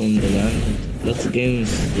Horror from the Land? That's a game.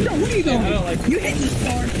 Yo, where are you going? I don't like You hit the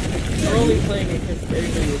star. We're only playing it because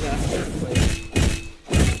everybody was asking to play it.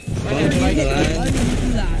 Far from the Why Land. did you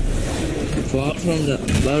do that? Far from the,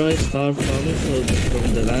 by the way, Far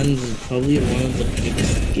from the Land is probably one of the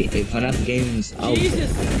biggest FNAF games out.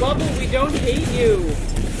 Jesus, Bubble, we don't hate you.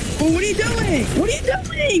 Oh, what are you doing? What are you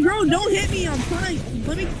doing? Bro, don't hit me. I'm trying.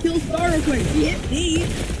 Let me kill Star real quick. He hit me.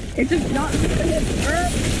 It's just not me to hit her.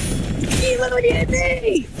 He literally hit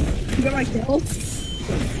me. You got my kill?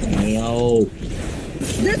 Yo.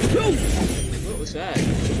 There's two. What was was that?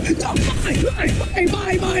 Oh,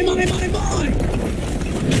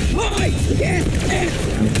 mine! Yeah!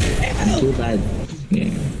 I'm too bad. Yeah.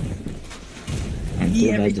 I'm too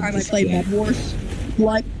Yeah, bad every at time I this play game. Bed Wars.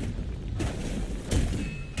 Like.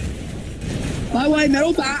 By the way,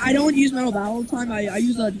 I don't use Metal Battle all the time. I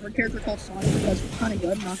use a different character called Sonic because it's kind of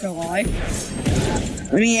good, I'm not gonna lie.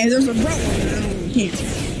 I mean, if there's a bro one, I don't really can't.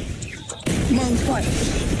 Come on, let's fight.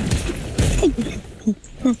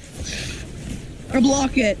 I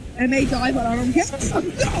block it. I may die, but I don't care.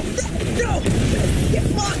 No!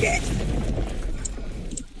 Block it!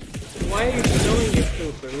 Why are you showing your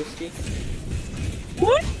poop, Baruski?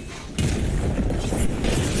 What?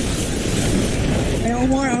 Hey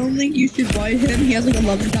Omar, I don't think you should fight him. He has like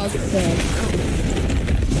 11,000 fans.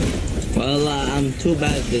 Well, I'm too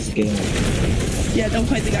bad at this game. Yeah, don't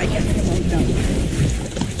fight the guy. He has like 11,000.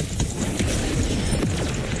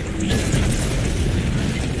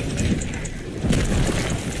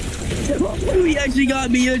 Oh, he actually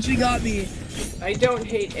got me. I don't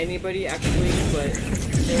hate anybody actually, but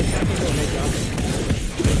there's some people in my job.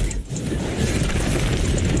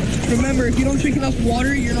 Remember, if you don't drink enough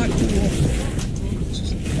water, you're not cool.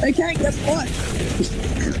 Okay, guess what?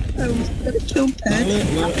 I was gonna kill Pen.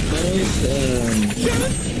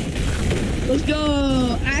 Let's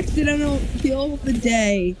go! Accidental kill of the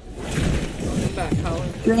day. Welcome back,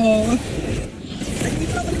 Colin. Bro. I think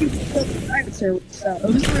I'm gonna kill the dinosaur with this out. It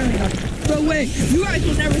was really not. Bro, wait. You guys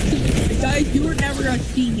will never see me. Guys, you are never gonna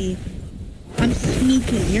see me. I'm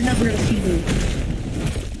sneaking. You're never gonna see me.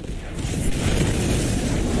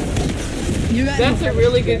 You guys That's will a never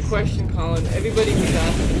really see good this. question, Colin. Everybody was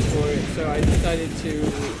asking for it, so I decided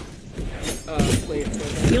to play it for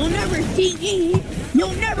them. You'll never see me.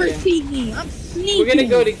 You'll never Yeah. see me. I'm sneaking. We're gonna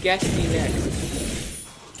go to Guesty next.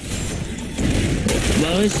 By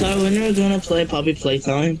the way, sorry, when are we gonna play Puppy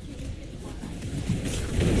Playtime?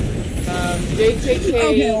 JKK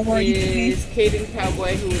Okay, Omar, you can is Caden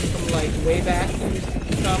Cowboy, who was from like way back. He used to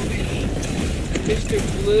come. Mr.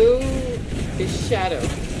 Blue is Shadow.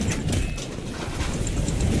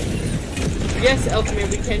 Yes, Elfman,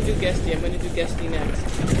 we can do Guesty. I'm gonna do Guesty next.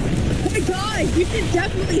 Oh my god, you should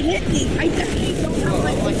definitely hit me. I definitely don't have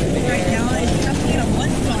my Oh, weapon right now. It's definitely gonna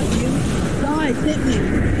one-shot you. Guys, hit me.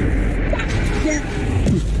 Yeah.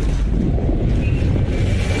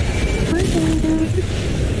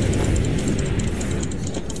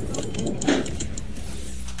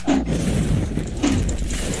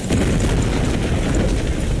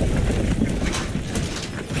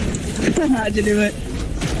 I had to do it.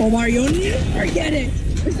 Omar, you need to forget it.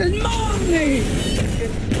 This is mine.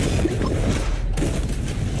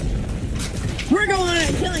 We're going on a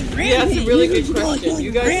killing rampage. Yeah, that's a really good We're going on a question. killing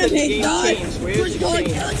You guys said the rampage, game guys. changed. Where's We're the going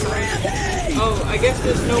change? killing rampage. Oh, I guess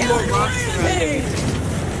there's no more Killing rocks surrounding rampage.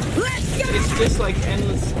 it. Let's go. It's just like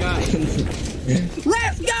endless sky.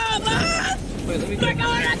 Let's go, boss. Wait, let me We're going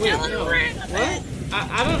on a wait, killing no. rampage. What?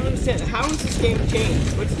 I don't understand. How is this game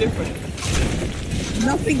changed? What's different?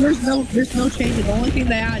 Nothing. There's no change. The only thing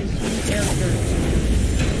they add is new characters.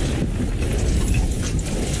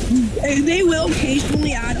 They will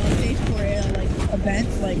occasionally add updates for like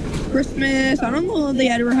events like Christmas. I don't know if they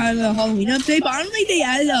ever had a Halloween update, but I don't think they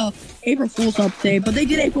added a April Fool's update. But they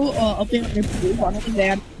did April update on April Fool's. I don't think they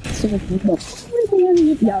had single Fool's.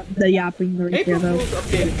 Yeah, the yapping right April there though. Fool's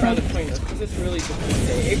update is kind of pointless because it's really just a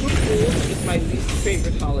day. April Fool's is my least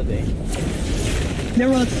favorite holiday. There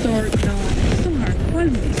was Star. No, Star. Why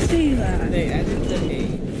did they say that? They added the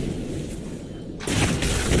A.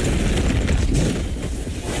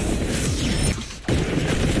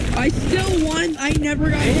 I still won. I never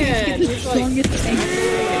got to Man, get the he's like- strongest thing.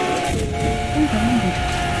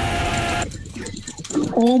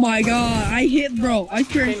 Oh my god, I hit, bro. I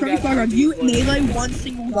swear, in 25 rounds, you melee one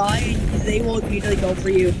single guy and they will immediately go for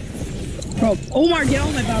you. Bro, Omar, get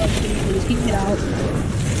on my battle team, please. He can get out.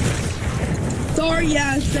 Sorry,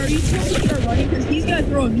 yeah, sir. You told me to start running because he's gonna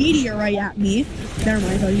throw a meteorite at me. Never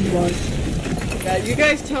mind, I thought he was. You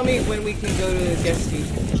guys tell me when we can go to the Guesty.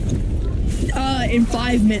 In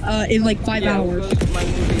 5 minutes, in like 5 Yeah, hours. we'll go to my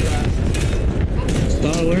movie last.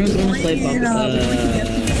 Star, we're not gonna play Puppy. In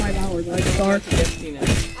 5 hours, right, Star? To Guesty now.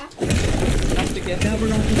 After Guesty. Now we're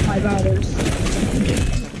going to 5 hours.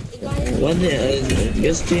 What the,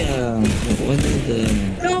 what is the...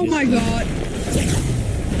 Oh my god!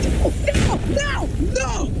 Oh, no!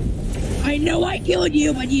 No! I know I killed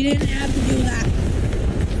you, but you didn't have to do that.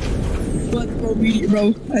 But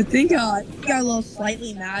bro, I think I got a little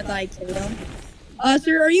slightly mad that I killed him.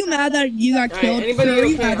 Sir, are you mad that you got Alright, killed? anybody Sir, are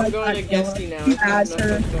you okay? mad I'm that you going to got killed? Guesty now. Are you mad,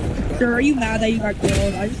 sir? Sir, are you mad that you got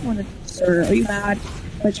killed? I just wanted, sir, are you mad?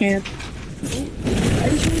 By chance? I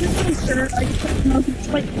just wasn't sure. I just don't know if it's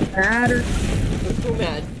like mad or. Who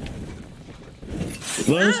mad?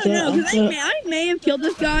 What I is don't know, that? because I may have killed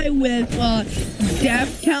this guy with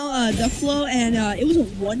Death Flow, and it was a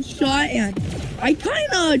one shot, and I kind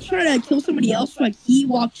of tried to kill somebody else, but he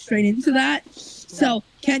walked straight into that. So,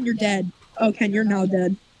 Ken, you're dead. Oh, Ken, you're now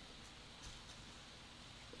dead.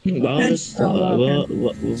 What is what do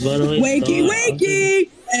I Wakey, start? wakey!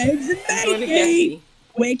 Eggs and I'm going to bakey! Guessy.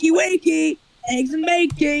 Wakey, wakey! Eggs and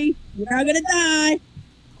bakey! You're not gonna die!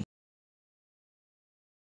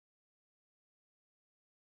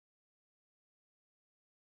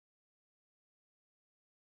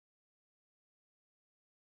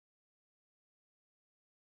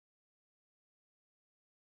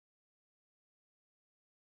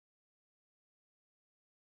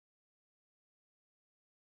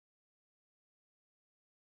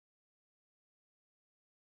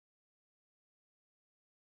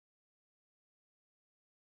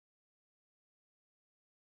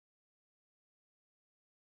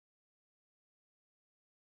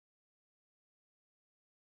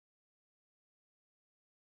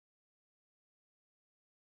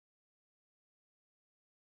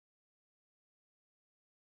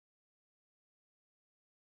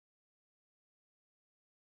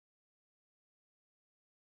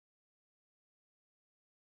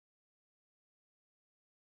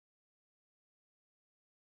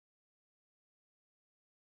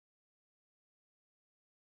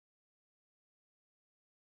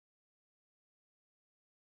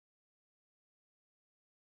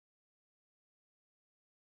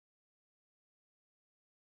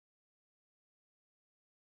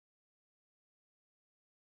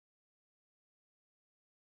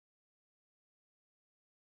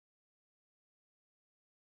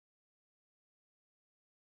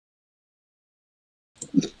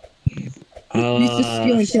 We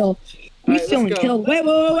stealing kill. We Alright, stealing let's go. kill. Wait,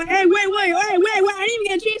 I didn't even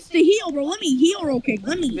get a chance to heal, bro. Let me heal real quick.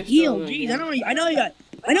 Let me They're heal. still Jeez, going. I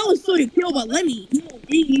know it's still your kill, but let me heal.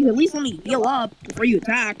 Jeez, at least let me heal up before you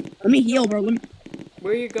attack. Let me heal, bro.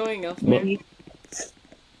 Where are you going, Elsewhere?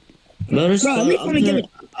 What is Bro, at least let me get it.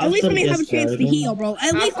 At least let me have a this chance to garden? heal, bro.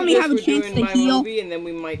 At least After let me this, have a we're chance doing to my heal. movie, and then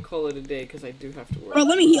we might call it a day, because I do have to work. Bro,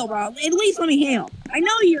 let me heal, bro. At least let me heal. I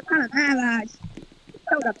know you're kind of mad at.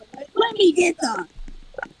 Let me get the.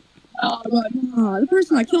 Oh, but nah, the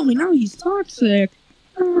person that killed me, now he's toxic.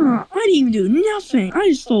 I didn't even do nothing. I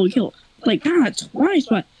just stole a kill. Like, twice,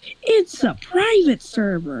 but it's a private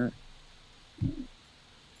server.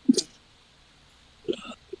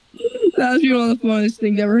 That was one of the funniest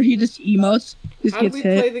things ever. He just emotes, just How do gets we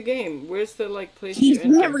hit. play the game? Where's the, like, place He's you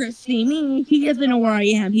enter? never gonna see me. He doesn't know where I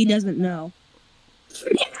am. He doesn't know.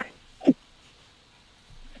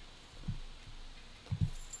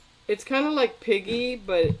 It's kind of like Piggy,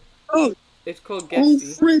 but Oh, it's called oh,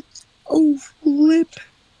 Guessy. Fritz. Oh, flip.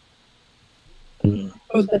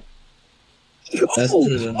 Oh, that. That's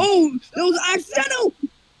the- Oh, that was accidental.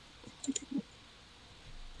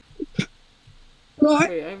 Bro,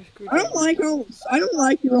 Wait, I have a screwdriver. I don't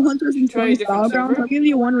like Hero Hunters and Try a Strongest different Battlegrounds. server? I'll give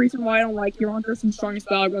you one reason why I don't like Hero Hunters and Strongest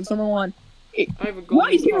Battlegrounds. Number one, I have a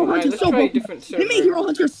why is golden Hero phone. Alright, Hunters let's so try a broken? different They made server. Hero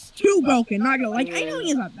Hunters too broken. Not gonna like. I know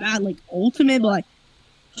he is not bad, like ultimate, but like.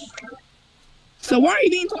 So why are you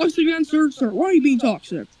being toxic again, sir? Sir, why are you being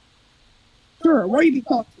toxic? Sir, why are you being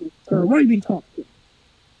toxic? Sir, why are you being toxic?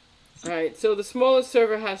 Alright, so the smallest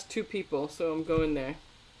server has 2 people, so I'm going there.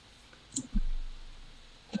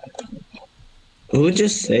 Who would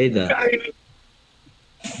just say that?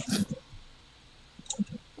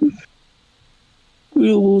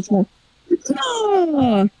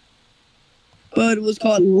 Ah! But it was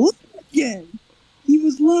called again. He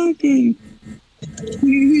was lacking.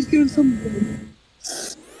 He's doing something.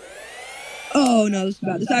 Oh no, this is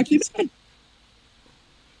bad. This is actually bad.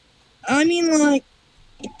 I mean, like,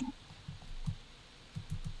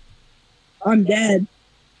 I'm dead.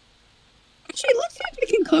 Actually, let's see if we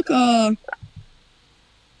can cook.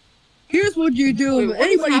 Here's what you do. Wait, If what is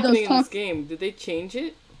anybody happening does in this talk. game? Did they change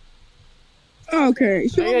it? Okay,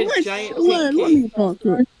 so I got a let's giant let pink me talk to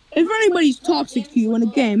her. If anybody's toxic to you in a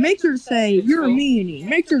game, make sure to say you're a full? meanie.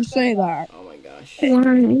 Make sure to say that. Oh my gosh.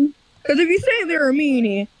 Because if you say they're a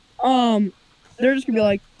meanie, they're just gonna be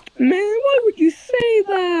like, man, why would you say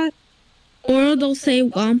that? Or they'll say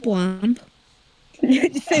womp womp.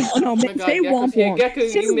 Just say, no, Oh my say god, Gecko's womp here. womp. Gecko,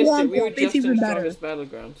 Say you missed womp it. We were womp. It's just in even better.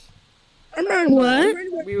 Strongest Battlegrounds. I'm not What?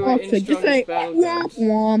 We were in toxic. Just say Strongest womp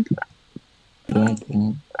Battlegrounds. womp. Womp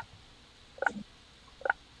womp.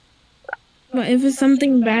 But if it's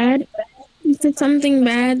something bad,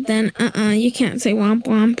 then you can't say womp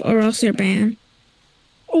womp or else you're banned.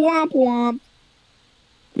 Womp womp.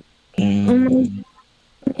 Oh my,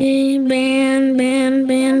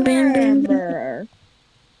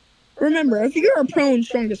 Remember, if you're a pro and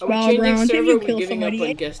strongest Are we changing battlegrounds, if server? you Or are we kill giving up somebody,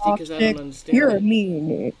 on guesty? Because I don't understand. you're that.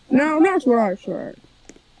 mean. No, that's what I said.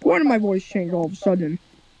 Why did my voice change all of a sudden?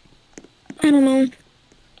 I don't know.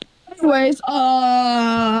 Anyways,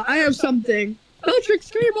 I have something. Bellatrix,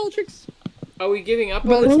 come here, Bellatrix. Are we giving up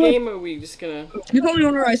on this game, or are we just gonna? You probably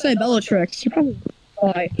don't know what I say, Bellatrix. You probably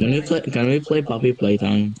why? Can we play Puppy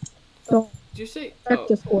Playtime? So Did you say? check Oh,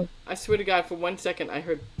 Discord. I swear to God, for 1 second I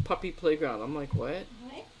heard puppy playground. I'm like, what?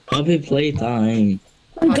 Puppy Playtime.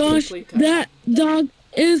 Oh my Puppy gosh, playtime. that dog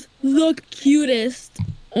is the cutest.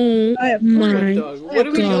 Oh I have my Dog. What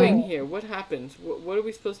are we God. doing here? What happens? What are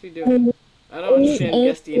we supposed to be doing? I don't understand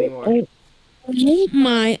guesty anymore. Oh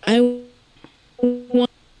my! I want.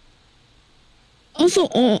 Also,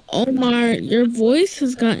 Omar, your voice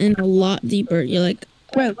has gotten a lot deeper. You're like,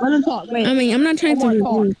 Wait, let him talk. Wait. I mean, I'm not trying to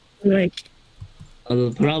Omar, talk. like.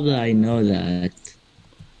 Probably I know that.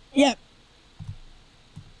 Yeah.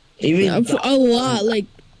 Even A lot, like.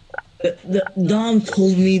 the Dom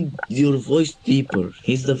told me your voice deeper.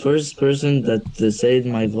 He's the first person that said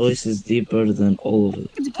my voice is deeper than all of it.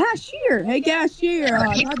 It's a cashier. Hey, cashier.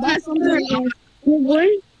 Can I buy something?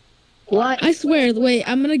 What? I swear. Wait,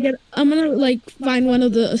 I'm gonna like find one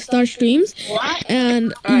of the star streams,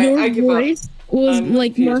 and Alright, I your give up. voice was I'm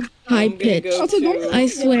like more confused. high I'm gonna pitched. go to- I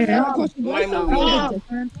swear. My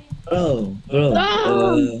Bro.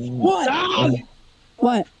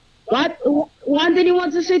 What? What did you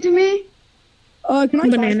want to say to me? Can I buy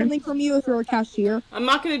Banana. something from you if you're a cashier? I'm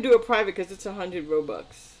not gonna do a private because it's 100 Robux.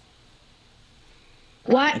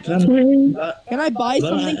 What? Can I buy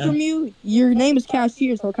something from you? Your name is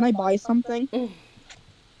cashier, so can I buy something?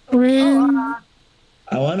 Friend.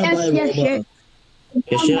 I wanna Yes, buy yes, Roblox.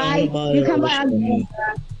 You can buy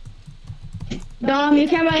Dom, you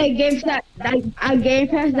can buy a game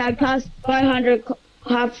pass that costs 500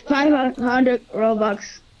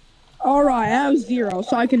 Robux. Alright, I have 0,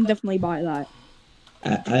 so I can definitely buy that.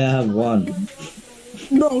 I have 1.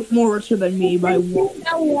 No, more richer than me by 1.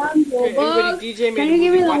 Okay, everybody, DJ made a you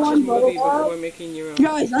give me movie. that Watch his one movie Robux? before making your own.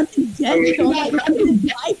 Guys, I'm dead, so I'm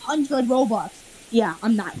 500 Robux. Yeah,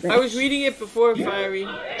 I'm not rich. I was reading it before Fiery.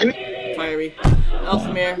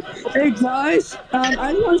 Elfmere. Hey guys, I'm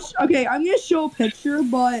gonna show a picture,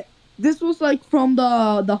 but this was like from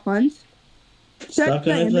the hunt. Check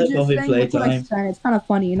the images Puppy thing. Look what I Playtime. sent. It's kind of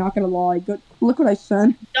funny. Not gonna lie. Good. Look what I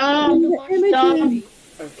sent. Dom,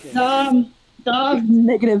 Okay.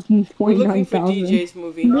 Negative We're looking for 29,000. DJ's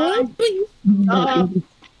movie. Dom,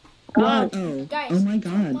 What? Guys, Oh my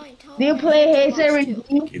God. do you play Hazer and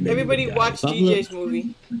D? Everybody watch DJ's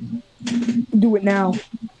movie. Do it now.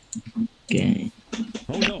 Okay.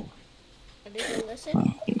 Oh no. Are they gonna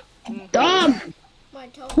listen? Dom, My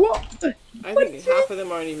toe. What? I think half of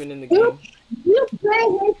them aren't even in the game. you play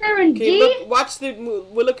Hazer and Okay, D? look, watch the.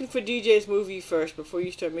 We're looking for DJ's movie first before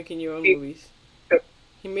you start making your own movies.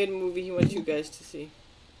 He made a movie he wants you guys to see.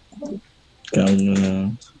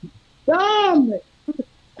 Dom,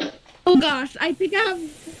 Oh gosh, I think I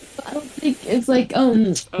don't think it's like Oh,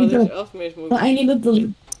 there's Elfmare's movie. I need to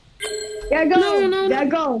delete. there go, No. there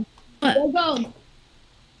go, What? there go.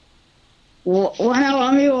 Wanna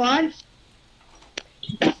want me one?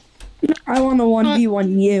 I want to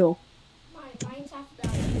 1v1 you. Mine's half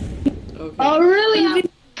done. Okay. Oh really?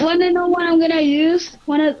 Wanna know what I'm gonna use?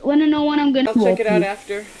 Wanna know what I'm gonna? I'll check it out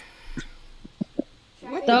after.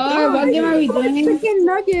 What the Star, what game are we doing? Chicken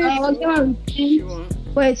nuggets. What game are we you doing? want?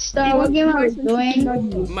 Wait, Star, what game are we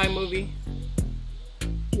doing? My movie.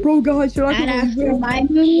 Bro, guys, you're not And gonna believe after it. my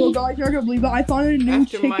Bro, movie? guys, you're not gonna believe it. I found a new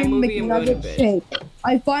After my chicken movie, I'm going to McNugget bed. shake.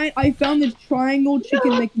 I found the triangle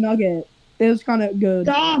chicken McNugget. It was kind of good.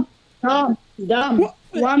 Dom.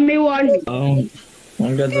 Want me one? Oh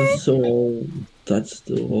my God, that's so old. That's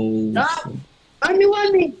the old.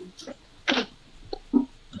 Want me?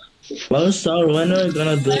 Well, Star, when are we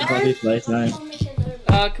gonna do Puppy Playtime?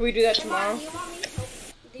 Can we do that tomorrow? Do you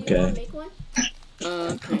want Okay. to make one?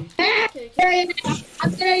 Okay.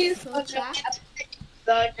 I'm gonna use Go craft.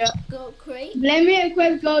 Go crate. Let me equip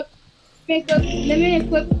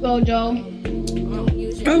Gojo. Don't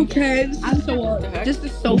use it. Okay, this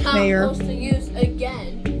is so I'm fair. supposed to use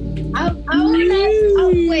again.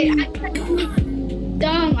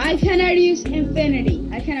 Dom, I cannot use infinity.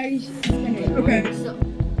 Okay. So,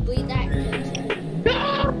 bleed that.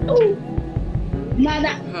 No! Not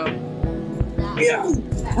that. How? That. Yeah,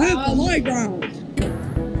 I have the high ground.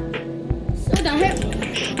 What the heck?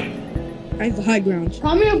 I have the high ground.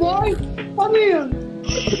 Come here, boy. Come here.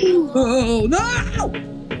 Oh no!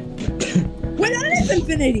 Wait, that is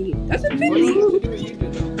infinity. That's What infinity. do you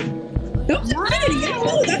do? That's infinity.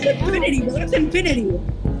 Oh, that's infinity, bro. That's infinity.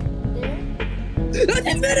 That's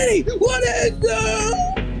infinity. What is that?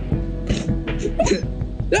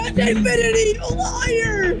 That's infinity. You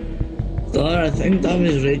liar. Star, I think Dom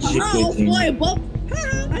is rage I'll quitting. fly above.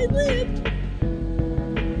 I lived.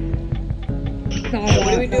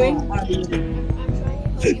 What are we doing?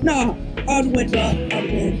 No, I'd win, I'd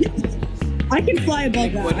win. I can fly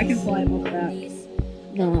above that. I can fly above that.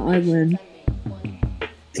 No, I win.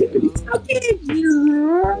 Okay,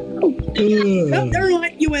 no, never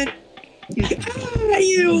mind. You win.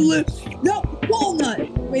 You live. No, walnut.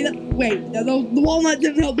 Wait. The walnut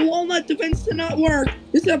didn't help. The walnut defense did not work.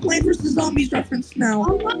 This is a Plant vs. Zombies reference now.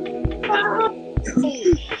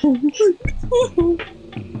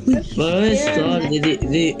 But Star,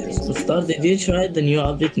 did you try the new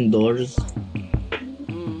update indoors?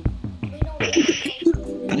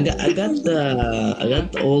 I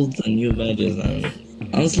got all the new badges and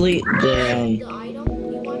honestly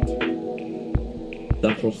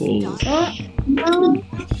the proposals.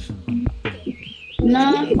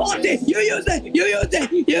 No. You use it.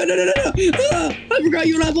 Yeah, no. I forgot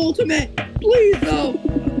you have ultimate. Please no.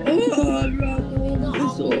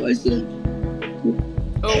 That's all I said.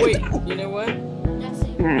 Oh wait, you know what?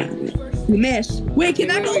 You missed. Wait,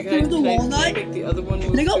 can I go through the walnut? Can I make the other one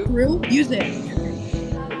move Can I go too? through? Use it.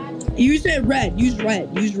 Use it red. Use red.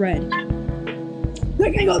 I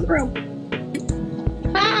can go through.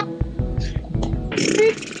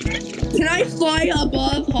 Can I fly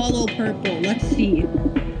above hollow purple? Let's see.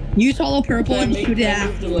 Use hollow purple and shoot it Move the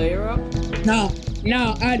after. layer up? No,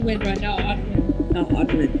 I'd win, bro. No, I'd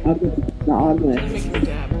win. Make me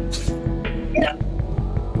dab.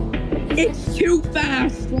 It's too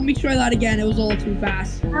fast. Let me try that again. It was all too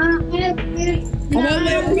fast. I'm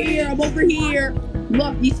over here.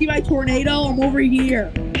 Look, you see my tornado? I'm over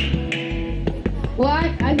here.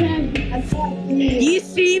 What? I can't see You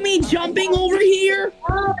see me jumping over here?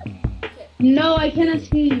 No, I cannot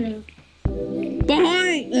see you.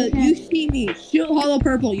 Behind. You see me. Shoot hollow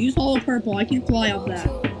purple. Use hollow purple. I can fly up that.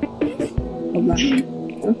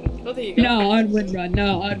 Oh, there you go. No, I'd win, bro.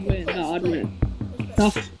 No, I'd win.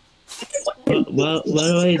 No. Well,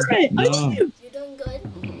 wait, I no. lived. You're doing good.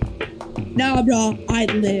 Nah, bro. I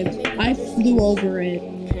lived. I flew over it.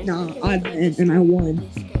 Nah, I'd win, and I won.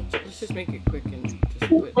 Let's just make it quick and just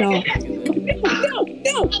put No. everything in there.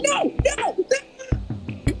 No.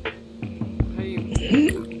 How do you...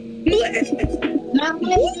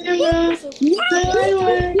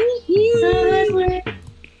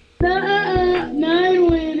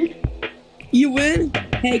 You win?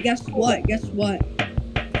 Hey, guess what? You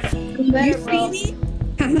see me?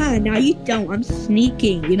 Haha, now you don't. I'm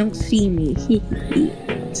sneaking. You don't see me.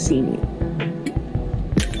 See me.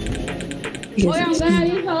 Oh, I'm gonna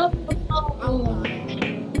need help.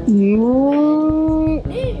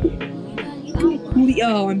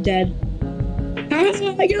 Oh, I'm dead.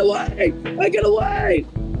 I get away!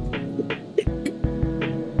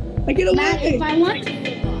 If I want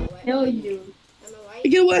to kill you. I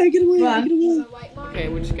get away! Okay,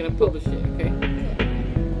 we're just gonna publish it, okay?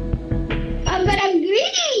 I'm gonna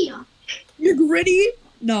greedy. You're gritty?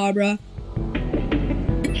 Nah, bruh.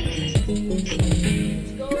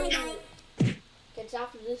 It's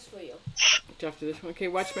after this for you. It's after this one. Okay,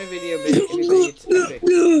 watch my video, baby. Everybody, it's epic.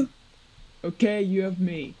 Okay, you have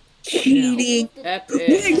me. Cheating. Epic.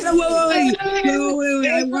 Wait, I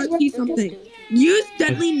want to see something. Use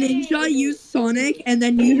Deadly Ninja, use Sonic, and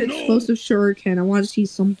then use Explosive Shuriken. I want to see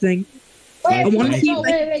something. I want to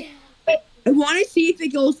see if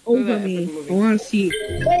it goes over me. I want to see.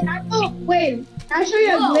 Wait, I'll show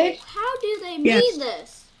you a Whoa, glitch. how do they Yes. mean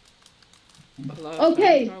this? A lot of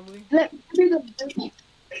Okay. time, probably. Let me go.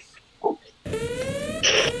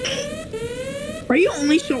 Are you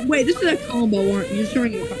only showing? Wait, this is a combo, aren't you? You're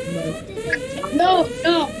showing a combo. No.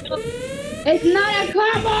 It's not a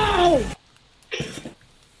combo.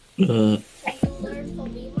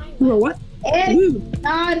 Bro, what? It's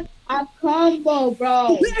not a combo,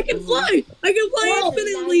 bro. I can fly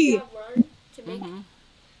infinitely. To make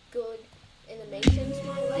good animations,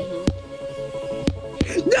 my way.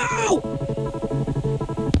 No!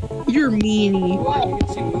 You're meanie. Well, you can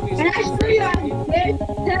see movies. Can I show you how to get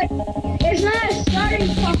that? It's not a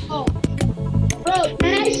starting combo. Bro,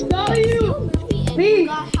 can I show you? Please.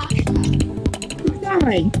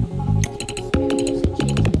 Fine.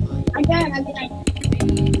 Again.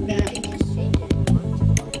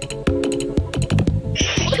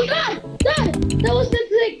 Oh God! That was the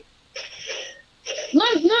thing.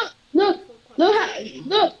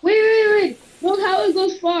 Look, wait. Look how it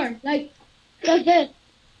goes far. Like this.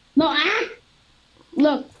 No,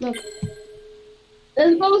 Look.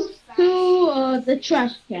 This goes to the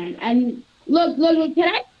trash can. And look, can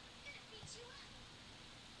I?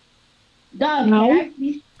 Dog, No. can I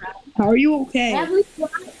please try? How are you Can I okay? please try?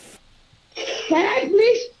 Can I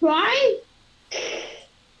please try?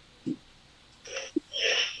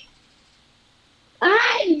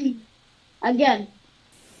 I again.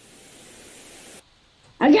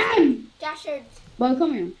 Dasher. Boy,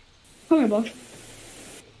 come here. Come here, boy.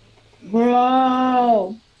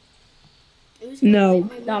 Bro. It was No.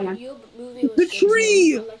 My Dama. movie was The good, so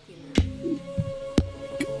tree! I like you.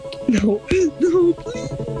 No, no,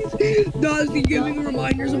 please. Dusty, give me the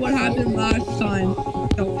reminders of what happened last time.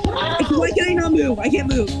 No. Why can I not move? I can't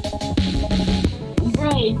move.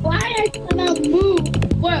 Bro, why I cannot move?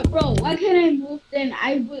 What, bro? Why can't I move? Then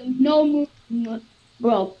I would no move.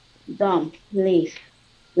 Bro, dumb. Please.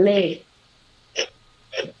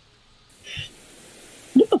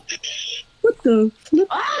 What the flip?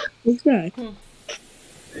 Ah! What's that?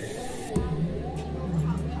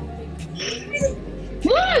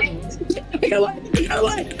 What? I got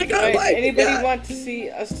away. Alright, anybody want to see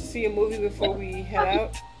us to see a movie before we head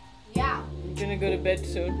out? Yeah. I'm gonna go to bed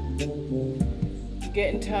soon.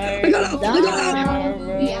 Getting tired. I got I'll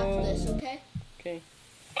movie after this, okay? Okay.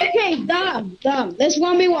 Okay, dumb. Let's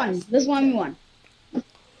 1v1. Let's 1v1.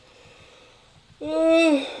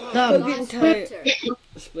 I'm getting tired.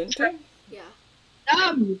 Splinter? Yeah.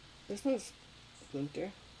 Dumb. That's not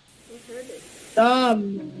Splinter. I heard it.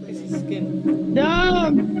 Dumb. It's his skin.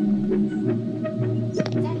 Dumb.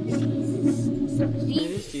 That Jesus.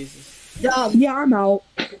 It is Jesus. Dumb. Yeah, I'm out.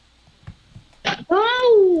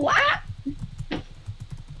 Oh, what?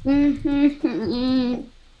 Nobody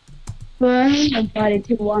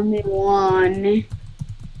to 1v1.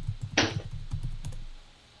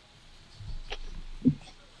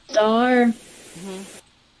 Star.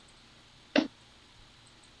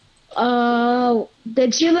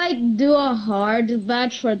 Did you like do a hard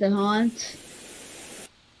badge for the hunt?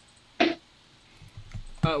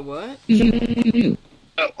 What? Did you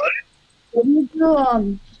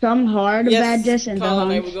do some hard badges in the Colin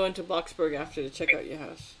and I hunt? will go into Bloxburg after to check out your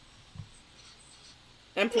house.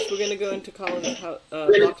 Empress, we're gonna go into Colin's house,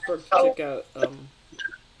 Bloxburg to check out,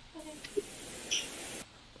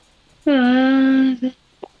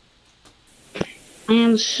 I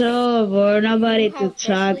am so bored. Nobody to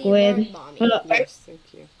talk with. Hold up. Yes, thank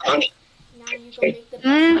you. Now you go make the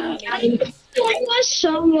I want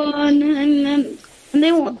someone, and then they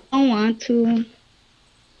don't want to.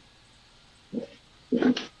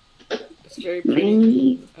 It's very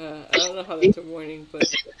pretty. I don't know how that's a warning, but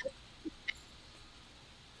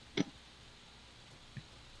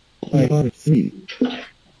I got it free.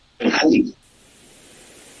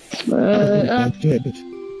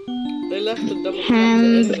 they left the double tap to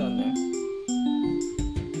edit on there.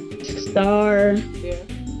 Star. Yeah.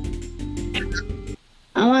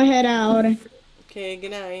 I'm gonna head out. Okay,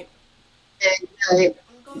 good night.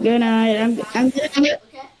 Good night.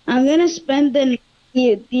 I'm gonna spend the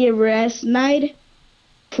rest night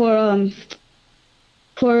for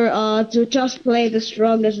to just play the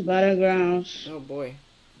strongest battlegrounds. Oh boy.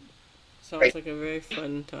 Sounds like a very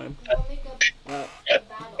fun time.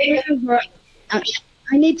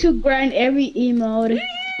 I need to grind every emote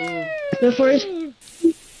before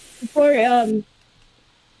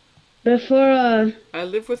I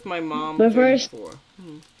lived with my mom before. before.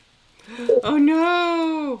 Oh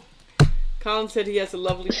no! Colin said he has a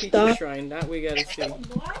lovely pizza shrine. That we gotta see.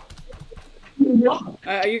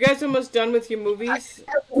 Are you guys almost done with your movies?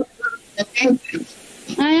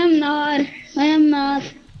 I am not.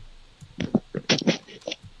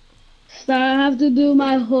 So I have to do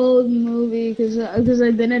my whole movie because I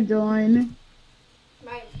didn't join.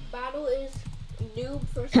 My battle is noob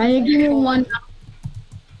versus. Can you give me 1 hour?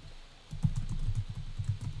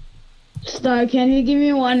 Star, can you give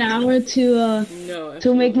me 1 hour to No.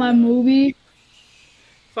 to make my movie?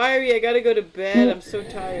 Fiery, I gotta go to bed. I'm so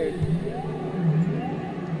tired.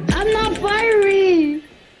 I'm not fiery.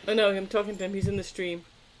 Oh no, I'm talking to him. He's in the stream.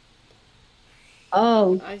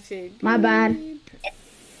 Oh, I say. my bad.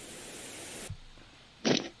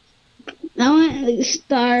 I want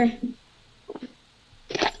Star.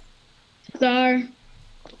 Oh Star.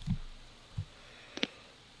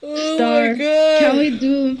 my god. Can we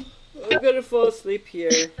do? I'm gonna fall asleep here.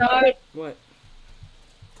 Star. What?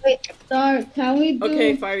 Wait, Star. Can we do?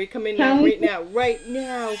 Okay, Fiery, come in now. Right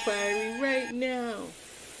now, Fiery, right now.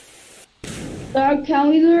 Star, can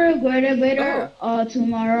we do a greater better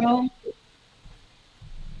tomorrow?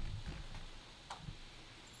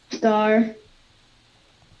 Star,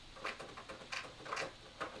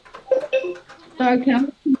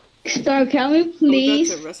 can we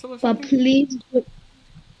please, Oh, that's a wrestle or but something? please,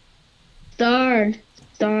 Star.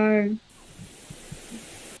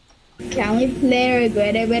 Can we play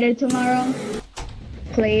Regret It Better tomorrow?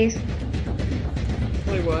 Please.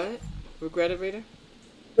 Play what? Regret Evader?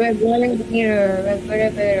 Regret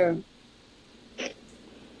It Better.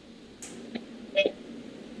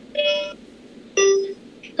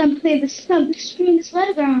 Come play the strongest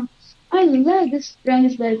battleground. I love the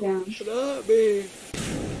strongest battleground. Shut up, babe.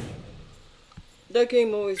 That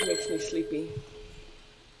game always makes me sleepy.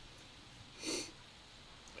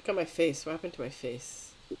 Look at my face. What happened to my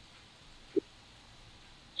face?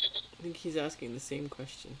 I think he's asking the same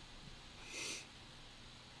question.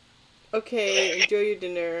 Okay, enjoy your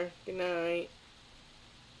dinner. Good night.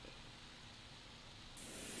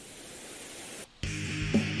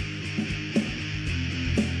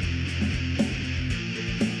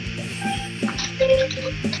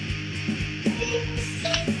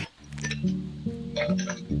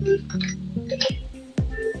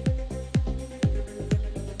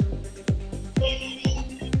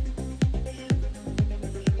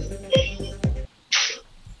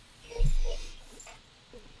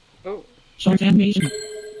 Oh. Short animation.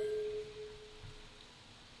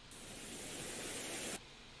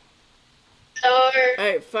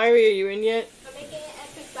 Alright, Fiery, are you in yet? I'm making an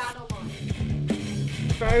epic battle mode.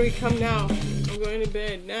 Fiery, come now. I'm going to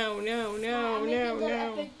bed. Now. I'm making the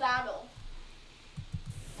epic battle.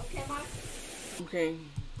 Okay, Mark? Okay.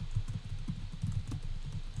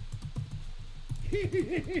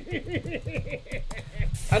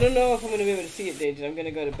 I don't know if I'm going to be able to see it, David. I'm going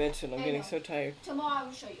to go to bed soon. I'm getting so tired. Tomorrow I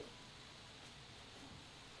will show you.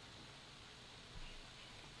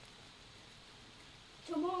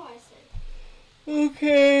 Tomorrow I said.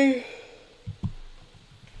 Okay.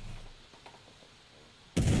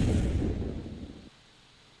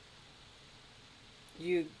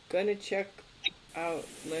 You gonna check out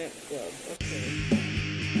Lamp Glove. Okay.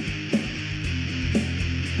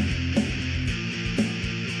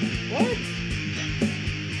 What?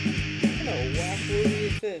 What kind of whack movie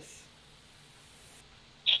is this?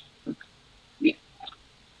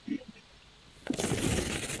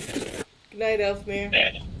 Good night, Elfmere.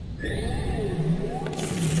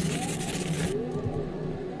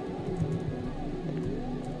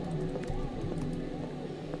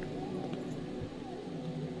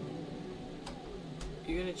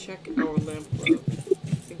 You're gonna check our lamp glove.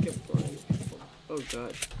 I think I'm blind people. Oh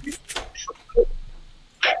god.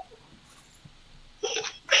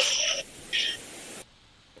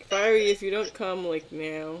 Fiery, if you don't come like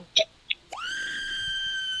now.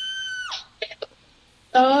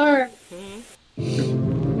 Or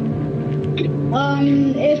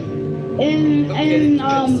if in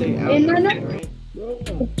another.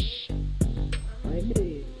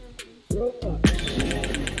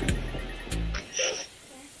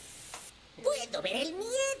 Puedo ver el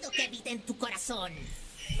miedo que habita en tu corazón.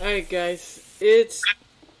 Alright guys, it's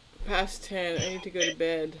past 10. I need to go to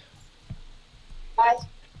bed.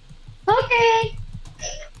 Okay.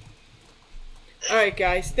 Alright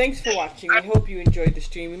guys, thanks for watching. I hope you enjoyed the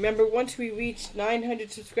stream. Remember, once we reach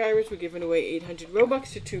 900 subscribers, we're giving away 800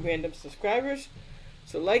 Robux to 2 random subscribers.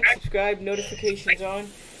 So like, subscribe, notifications on.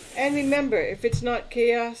 And remember, if it's not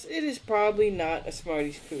chaos, it is probably not a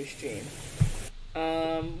Smarties Crew stream.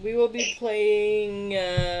 We will be playing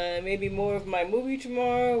maybe more of my movie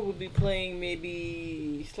tomorrow. We'll be playing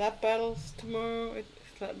maybe slap battles tomorrow.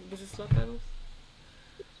 Was it slap battles?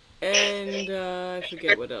 And I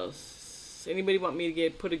forget what else. Anybody want me to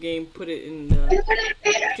put it in the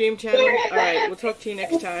stream channel? Alright, we'll talk to you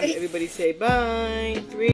next time. Everybody say bye. 3